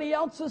somebody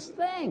else's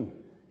thing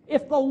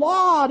if the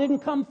law didn't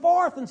come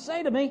forth and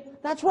say to me,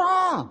 that's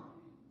wrong.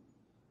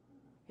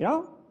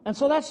 And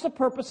so that's the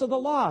purpose of the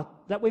law,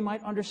 that we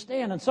might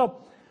understand. And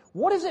so,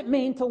 what does it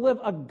mean to live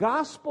a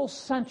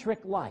gospel-centric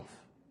life?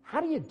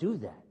 How do you do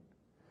that?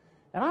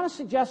 And I want to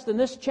suggest in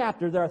this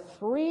chapter there are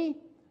 3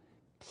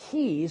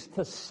 keys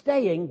to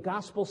staying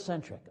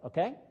gospel-centric,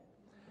 okay?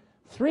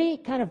 3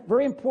 kind of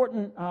very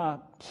important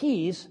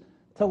keys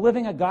to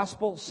living a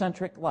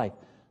gospel-centric life.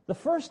 The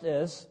first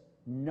is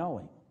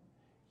knowing.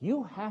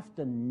 You have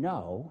to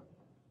know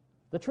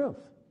the truth.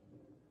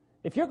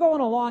 If you're going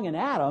along in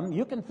Adam,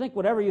 you can think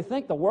whatever you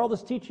think. The world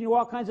is teaching you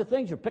all kinds of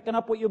things. You're picking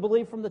up what you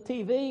believe from the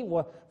TV,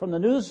 from the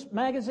news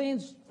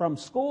magazines, from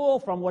school,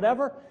 from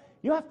whatever.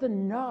 You have to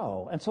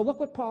know. And so look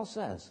what Paul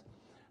says.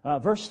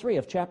 Verse 3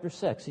 of chapter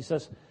 6. He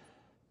says,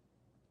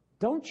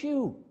 don't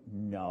you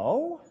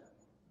know?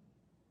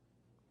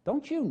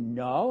 Don't you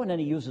know? And then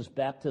he uses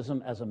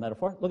baptism as a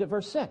metaphor. Look at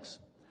verse 6.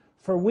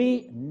 For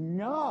we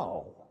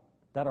know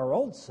that our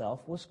old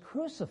self was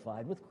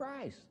crucified with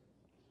Christ.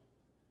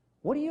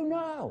 What do you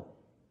know?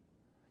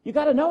 You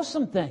got to know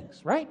some things,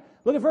 right?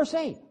 Look at verse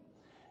 8.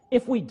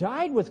 If we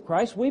died with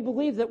Christ, we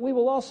believe that we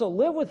will also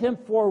live with him,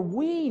 for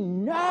we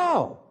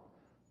know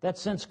that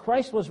since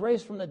Christ was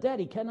raised from the dead,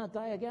 he cannot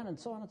die again, and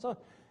so on and so on.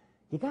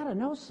 You got to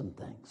know some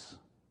things.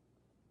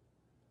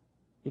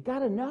 You got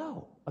to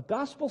know. A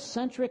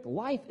gospel-centric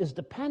life is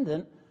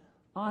dependent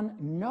on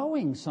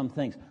knowing some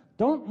things.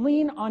 Don't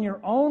lean on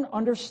your own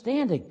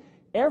understanding.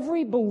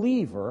 Every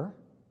believer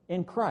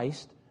in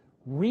Christ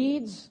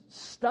reads,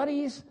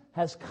 studies,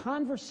 has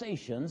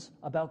conversations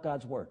about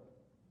God's Word.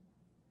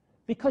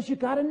 Because you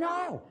got to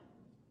know.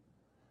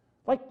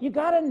 Like, you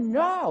got to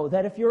know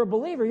that if you're a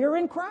believer, you're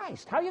in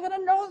Christ. How are you going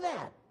to know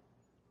that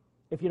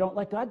if you don't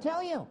let God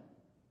tell you?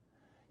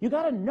 You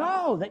got to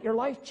know that your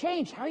life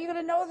changed. How are you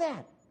going to know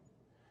that?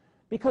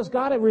 Because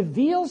God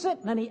reveals it,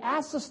 and then he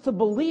asks us to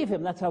believe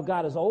him. That's how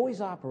God has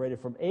always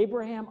operated from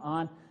Abraham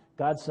on.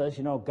 God says,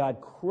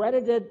 God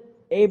credited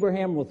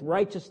Abraham with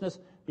righteousness.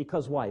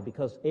 Because why?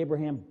 Because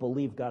Abraham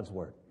believed God's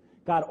word.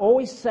 God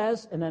always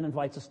says and then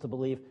invites us to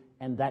believe,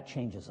 and that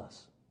changes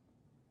us.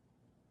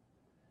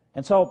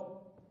 And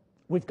so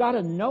we've got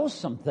to know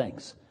some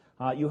things.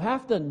 You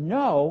have to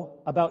know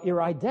about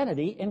your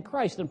identity in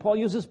Christ. And Paul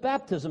uses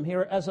baptism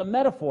here as a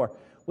metaphor.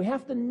 We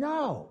have to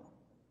know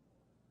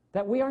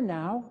that we are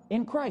now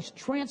in Christ,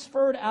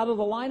 transferred out of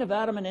the line of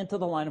Adam and into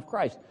the line of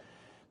Christ.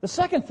 The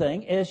second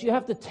thing is you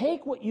have to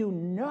take what you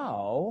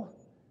know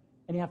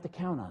and you have to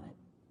count on it.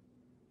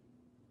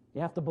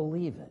 You have to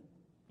believe it.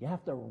 You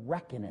have to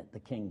reckon it, the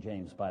King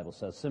James Bible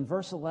says. It's in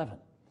verse 11.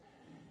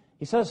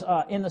 He says,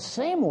 in the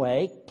same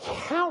way,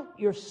 count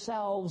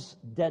yourselves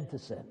dead to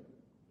sin.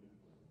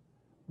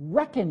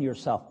 Reckon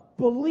yourself.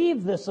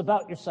 Believe this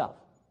about yourself.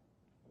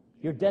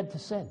 You're dead to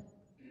sin.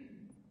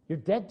 You're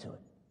dead to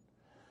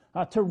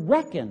it. To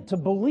reckon, to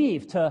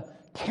believe, to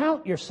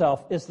count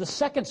yourself is the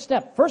second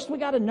step. First, we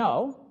got to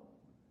know.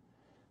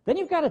 Then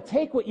you've got to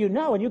take what you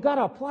know and you've got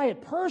to apply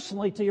it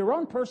personally to your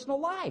own personal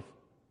life.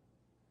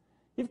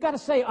 You've got to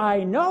say,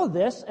 I know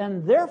this,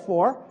 and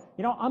therefore,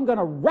 I'm going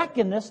to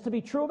reckon this to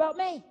be true about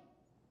me.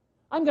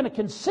 I'm going to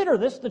consider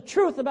this the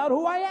truth about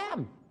who I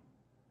am.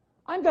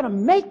 I'm going to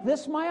make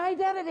this my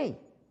identity.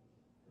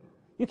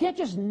 You can't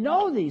just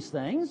know these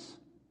things.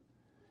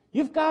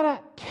 You've got to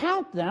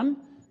count them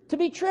to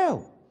be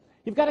true.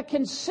 You've got to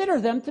consider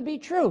them to be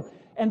true.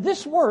 And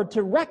this word,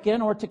 to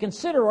reckon or to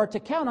consider or to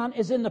count on,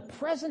 is in the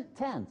present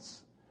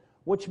tense,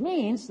 which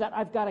means that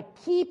I've got to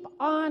keep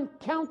on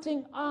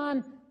counting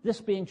on this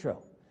being true.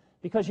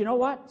 Because you know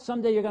what?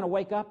 Someday you're going to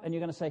wake up and you're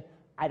going to say,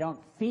 I don't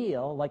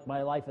feel like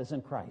my life is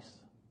in Christ.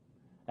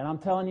 And I'm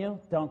telling you,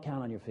 don't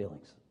count on your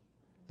feelings.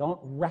 Don't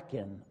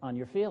reckon on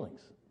your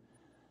feelings.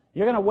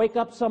 You're going to wake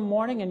up some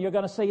morning and you're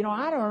going to say,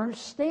 I don't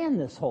understand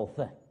this whole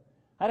thing.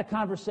 I had a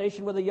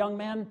conversation with a young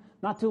man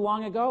not too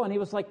long ago, and he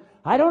was like,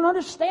 I don't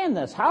understand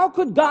this. How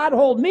could God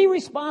hold me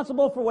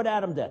responsible for what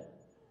Adam did?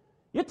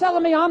 You're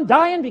telling me I'm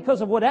dying because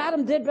of what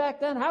Adam did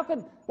back then?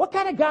 What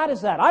kind of God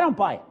is that? I don't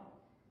buy it.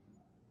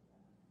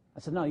 I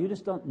said, no, you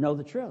just don't know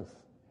the truth.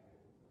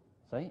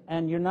 See?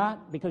 And you're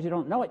not, because you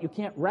don't know it, you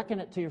can't reckon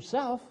it to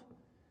yourself.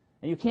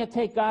 And you can't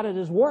take God at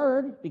his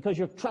word because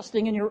you're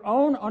trusting in your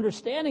own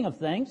understanding of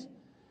things.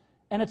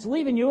 And it's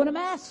leaving you in a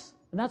mess.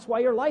 And that's why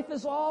your life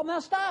is all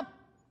messed up.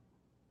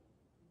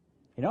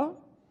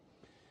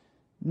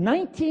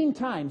 19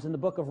 times in the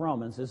book of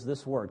Romans is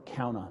this word,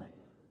 count on it,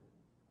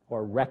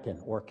 or reckon,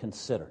 or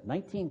consider.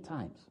 19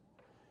 times.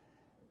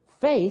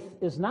 Faith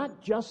is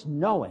not just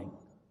knowing,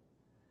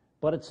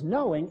 but it's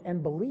knowing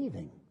and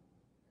believing.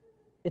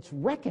 It's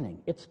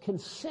reckoning. It's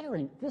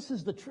considering this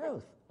is the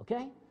truth,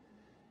 okay?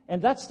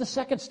 And that's the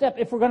second step.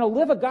 If we're going to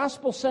live a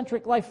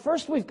gospel-centric life,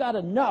 first we've got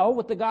to know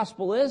what the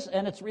gospel is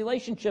and its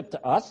relationship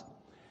to us.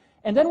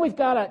 And then we've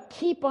got to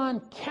keep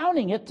on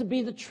counting it to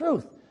be the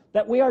truth,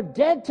 that we are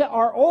dead to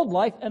our old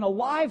life and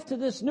alive to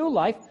this new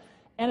life,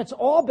 and it's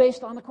all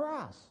based on the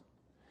cross.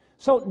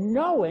 So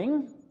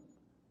knowing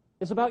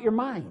is about your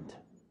mind.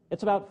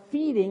 It's about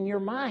feeding your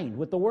mind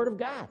with the Word of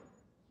God,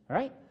 all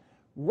right?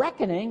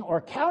 Reckoning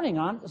or counting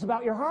on is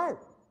about your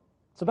heart.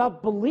 It's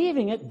about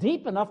believing it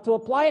deep enough to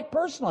apply it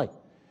personally.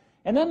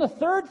 And then the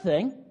third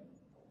thing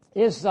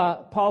is,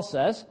 Paul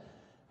says,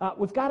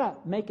 we've got to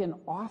make an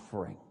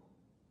offering.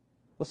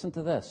 Listen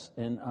to this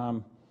in,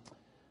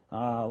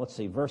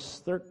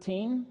 verse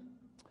 13.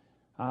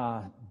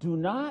 Do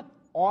not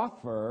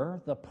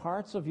offer the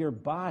parts of your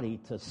body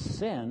to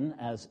sin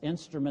as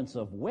instruments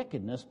of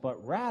wickedness,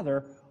 but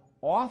rather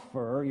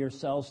offer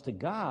yourselves to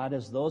God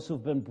as those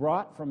who've been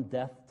brought from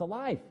death to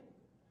life.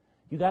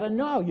 You got to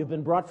know you've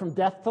been brought from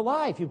death to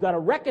life. You've got to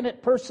reckon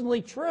it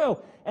personally true.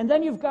 And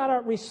then you've got to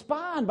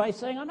respond by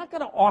saying, I'm not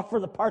going to offer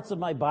the parts of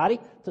my body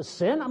to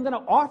sin. I'm going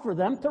to offer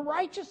them to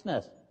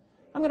righteousness.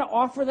 I'm going to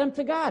offer them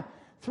to God.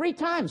 3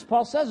 times,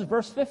 Paul says in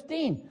verse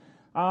 15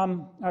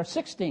 or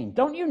 16,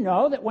 don't you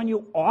know that when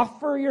you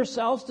offer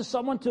yourselves to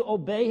someone to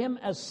obey him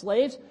as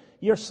slaves,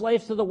 you're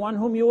slaves to the one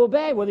whom you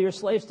obey, whether you're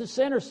slaves to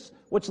sin,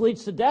 which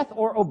leads to death,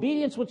 or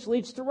obedience, which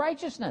leads to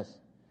righteousness.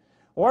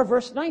 Or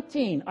verse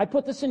 19, I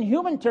put this in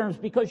human terms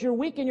because you're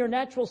weak in your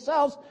natural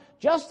selves,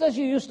 just as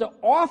you used to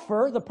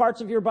offer the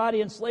parts of your body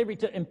in slavery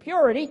to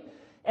impurity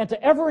and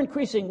to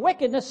ever-increasing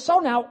wickedness, so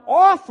now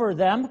offer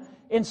them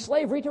in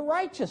slavery to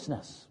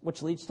righteousness,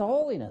 which leads to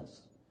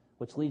holiness,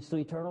 which leads to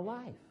eternal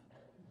life.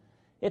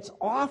 It's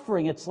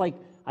offering. It's like,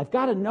 I've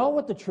got to know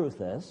what the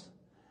truth is.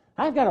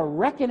 I've got to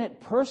reckon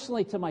it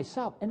personally to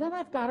myself. And then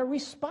I've got to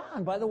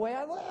respond by the way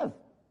I live.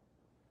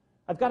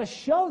 I've got to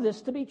show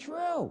this to be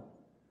true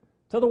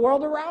to the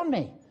world around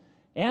me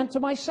and to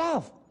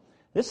myself.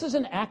 This is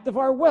an act of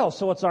our will.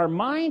 So it's our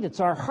mind, it's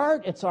our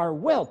heart, it's our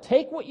will.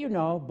 Take what you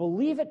know,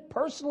 believe it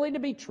personally to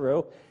be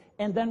true,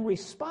 and then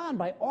respond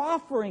by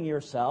offering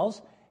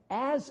yourselves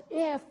as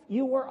if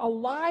you were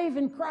alive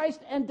in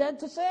Christ and dead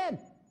to sin.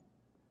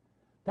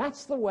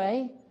 That's the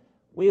way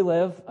we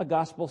live a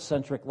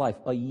gospel-centric life,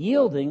 a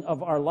yielding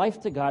of our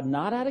life to God,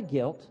 not out of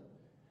guilt,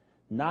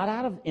 not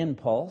out of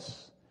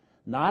impulse,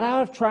 not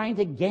out of trying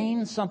to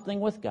gain something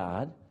with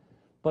God,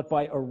 but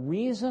by a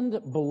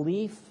reasoned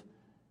belief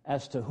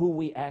as to who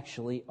we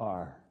actually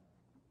are.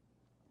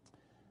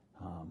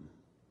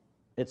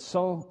 It's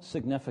so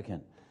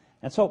significant.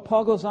 And so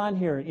Paul goes on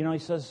here, he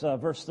says,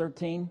 verse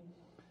 13,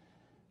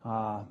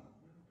 don't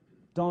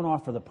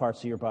offer the parts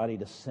of your body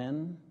to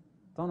sin.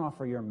 Don't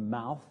offer your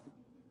mouth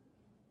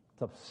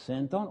to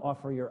sin. Don't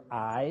offer your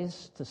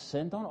eyes to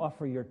sin. Don't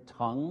offer your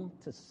tongue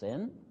to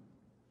sin.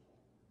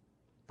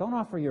 Don't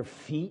offer your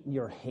feet and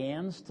your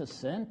hands to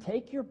sin.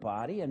 Take your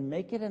body and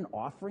make it an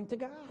offering to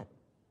God.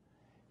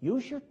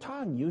 Use your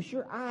tongue, use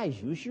your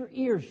eyes, use your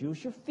ears,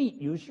 use your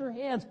feet, use your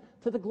hands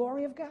to the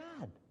glory of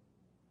God.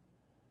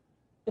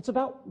 It's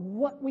about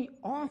what we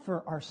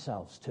offer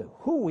ourselves to,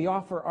 who we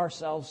offer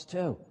ourselves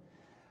to.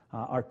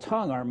 Our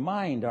tongue, our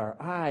mind, our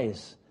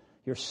eyes,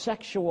 your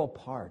sexual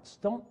parts.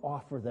 Don't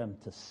offer them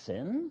to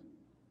sin.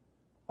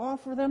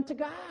 Offer them to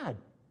God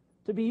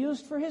to be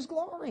used for His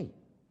glory.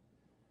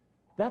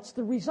 That's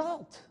the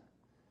result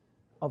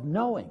of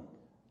knowing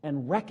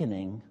and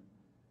reckoning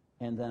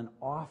and then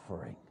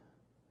offering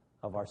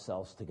of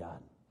ourselves to God.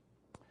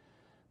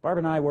 Barb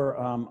and I were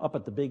up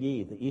at the Big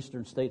E, the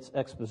Eastern States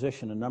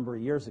Exposition, a number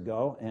of years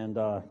ago, and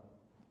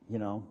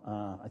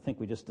I think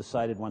we just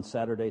decided one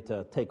Saturday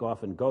to take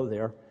off and go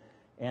there,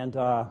 and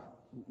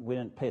we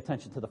didn't pay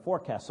attention to the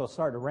forecast, so it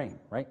started to rain,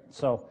 right?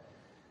 So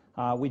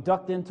we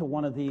ducked into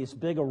one of these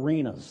big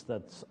arenas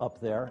that's up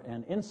there,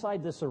 and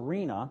inside this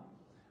arena,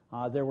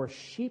 there were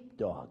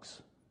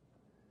sheepdogs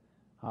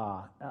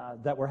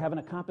that were having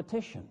a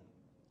competition,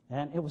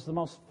 and it was the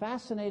most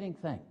fascinating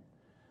thing.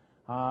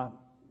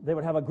 They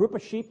would have a group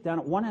of sheep down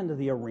at one end of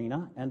the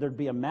arena, and there'd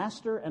be a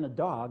master and a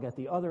dog at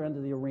the other end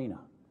of the arena.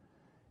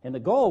 And the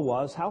goal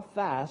was, how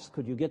fast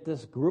could you get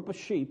this group of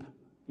sheep,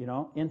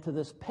 into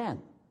this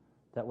pen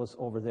that was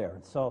over there?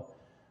 And so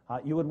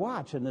you would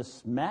watch, and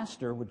this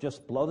master would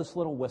just blow this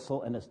little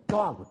whistle, and this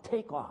dog would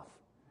take off.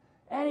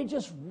 And he'd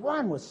just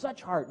run with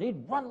such heart. And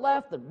he'd run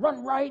left and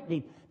run right, and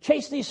he'd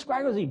chase these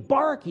scragglers. He'd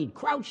bark, he'd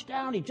crouch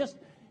down.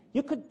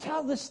 You could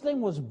tell this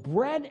thing was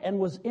bred and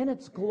was in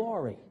its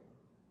glory,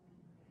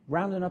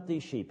 rounding up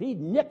these sheep.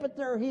 He'd nip at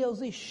their heels.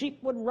 These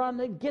sheep would run.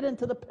 They'd get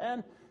into the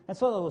pen. And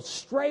so there was a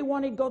stray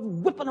one. He'd go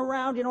whipping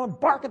around, and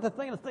bark at the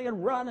thing, and the thing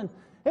would run. And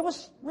it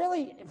was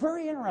really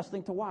very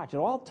interesting to watch. It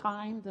all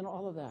timed and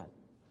all of that.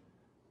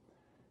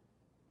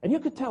 And you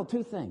could tell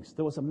two things.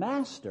 There was a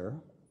master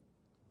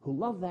who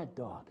loved that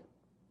dog,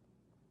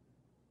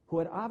 who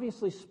had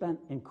obviously spent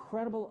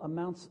incredible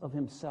amounts of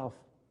himself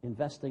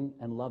investing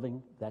and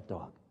loving that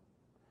dog.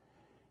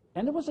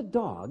 And there was a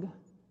dog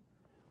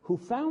who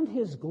found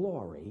his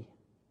glory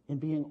in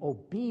being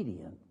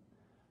obedient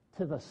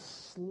to the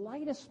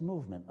slightest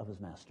movement of his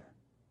master.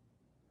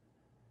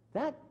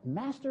 That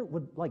master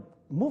would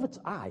move its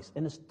eyes,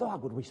 and this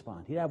dog would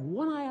respond. He'd have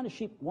one eye on the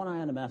sheep, one eye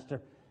on the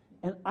master,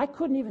 and I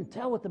couldn't even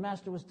tell what the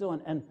master was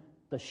doing, and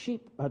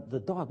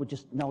the dog would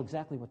just know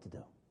exactly what to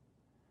do.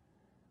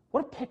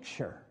 What a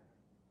picture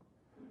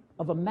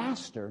of a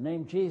master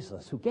named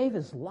Jesus who gave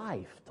his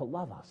life to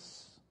love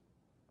us,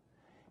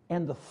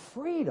 and the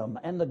freedom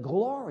and the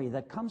glory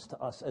that comes to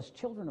us as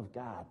children of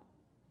God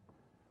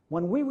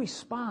when we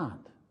respond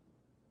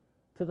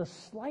to the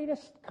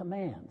slightest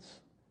commands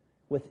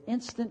with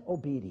instant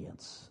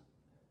obedience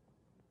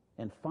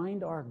and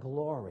find our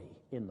glory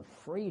in the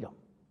freedom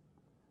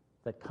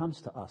that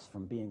comes to us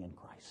from being in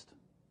Christ.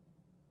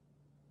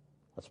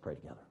 Let's pray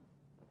together.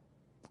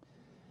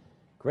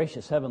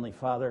 Gracious Heavenly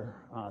Father,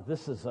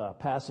 this is a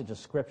passage of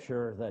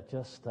Scripture that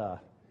just,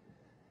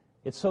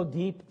 it's so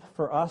deep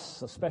for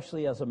us,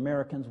 especially as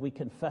Americans. We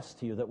confess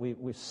to you that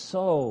we're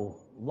so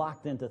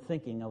locked into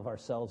thinking of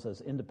ourselves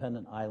as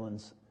independent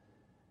islands.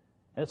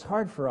 And it's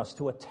hard for us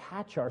to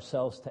attach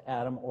ourselves to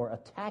Adam or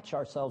attach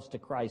ourselves to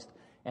Christ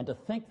and to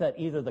think that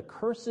either the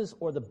curses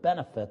or the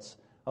benefits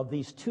of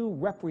these two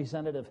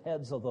representative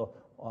heads of the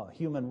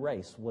human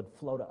race would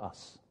flow to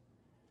us.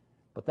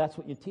 But that's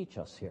what you teach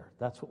us here.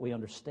 That's what we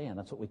understand.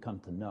 That's what we come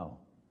to know.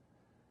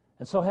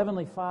 And so,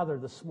 Heavenly Father,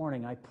 this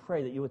morning I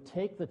pray that you would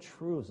take the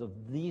truths of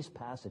these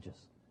passages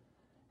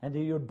and that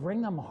you would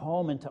bring them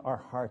home into our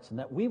hearts and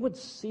that we would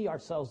see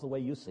ourselves the way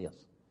you see us.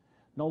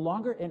 No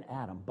longer in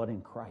Adam, but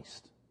in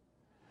Christ.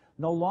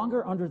 No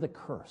longer under the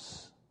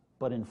curse,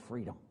 but in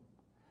freedom.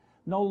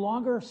 No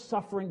longer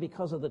suffering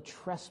because of the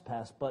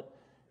trespass, but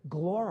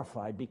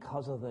glorified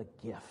because of the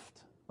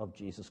gift of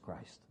Jesus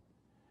Christ.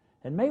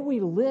 And may we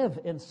live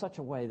in such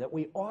a way that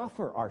we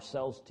offer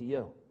ourselves to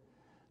you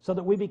so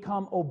that we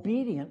become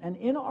obedient, and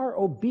in our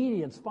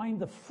obedience find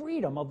the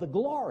freedom of the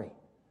glory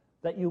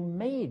that you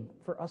made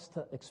for us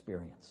to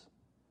experience.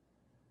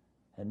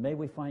 And may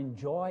we find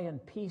joy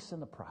and peace in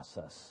the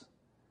process.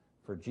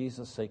 For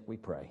Jesus' sake we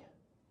pray.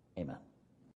 Amen.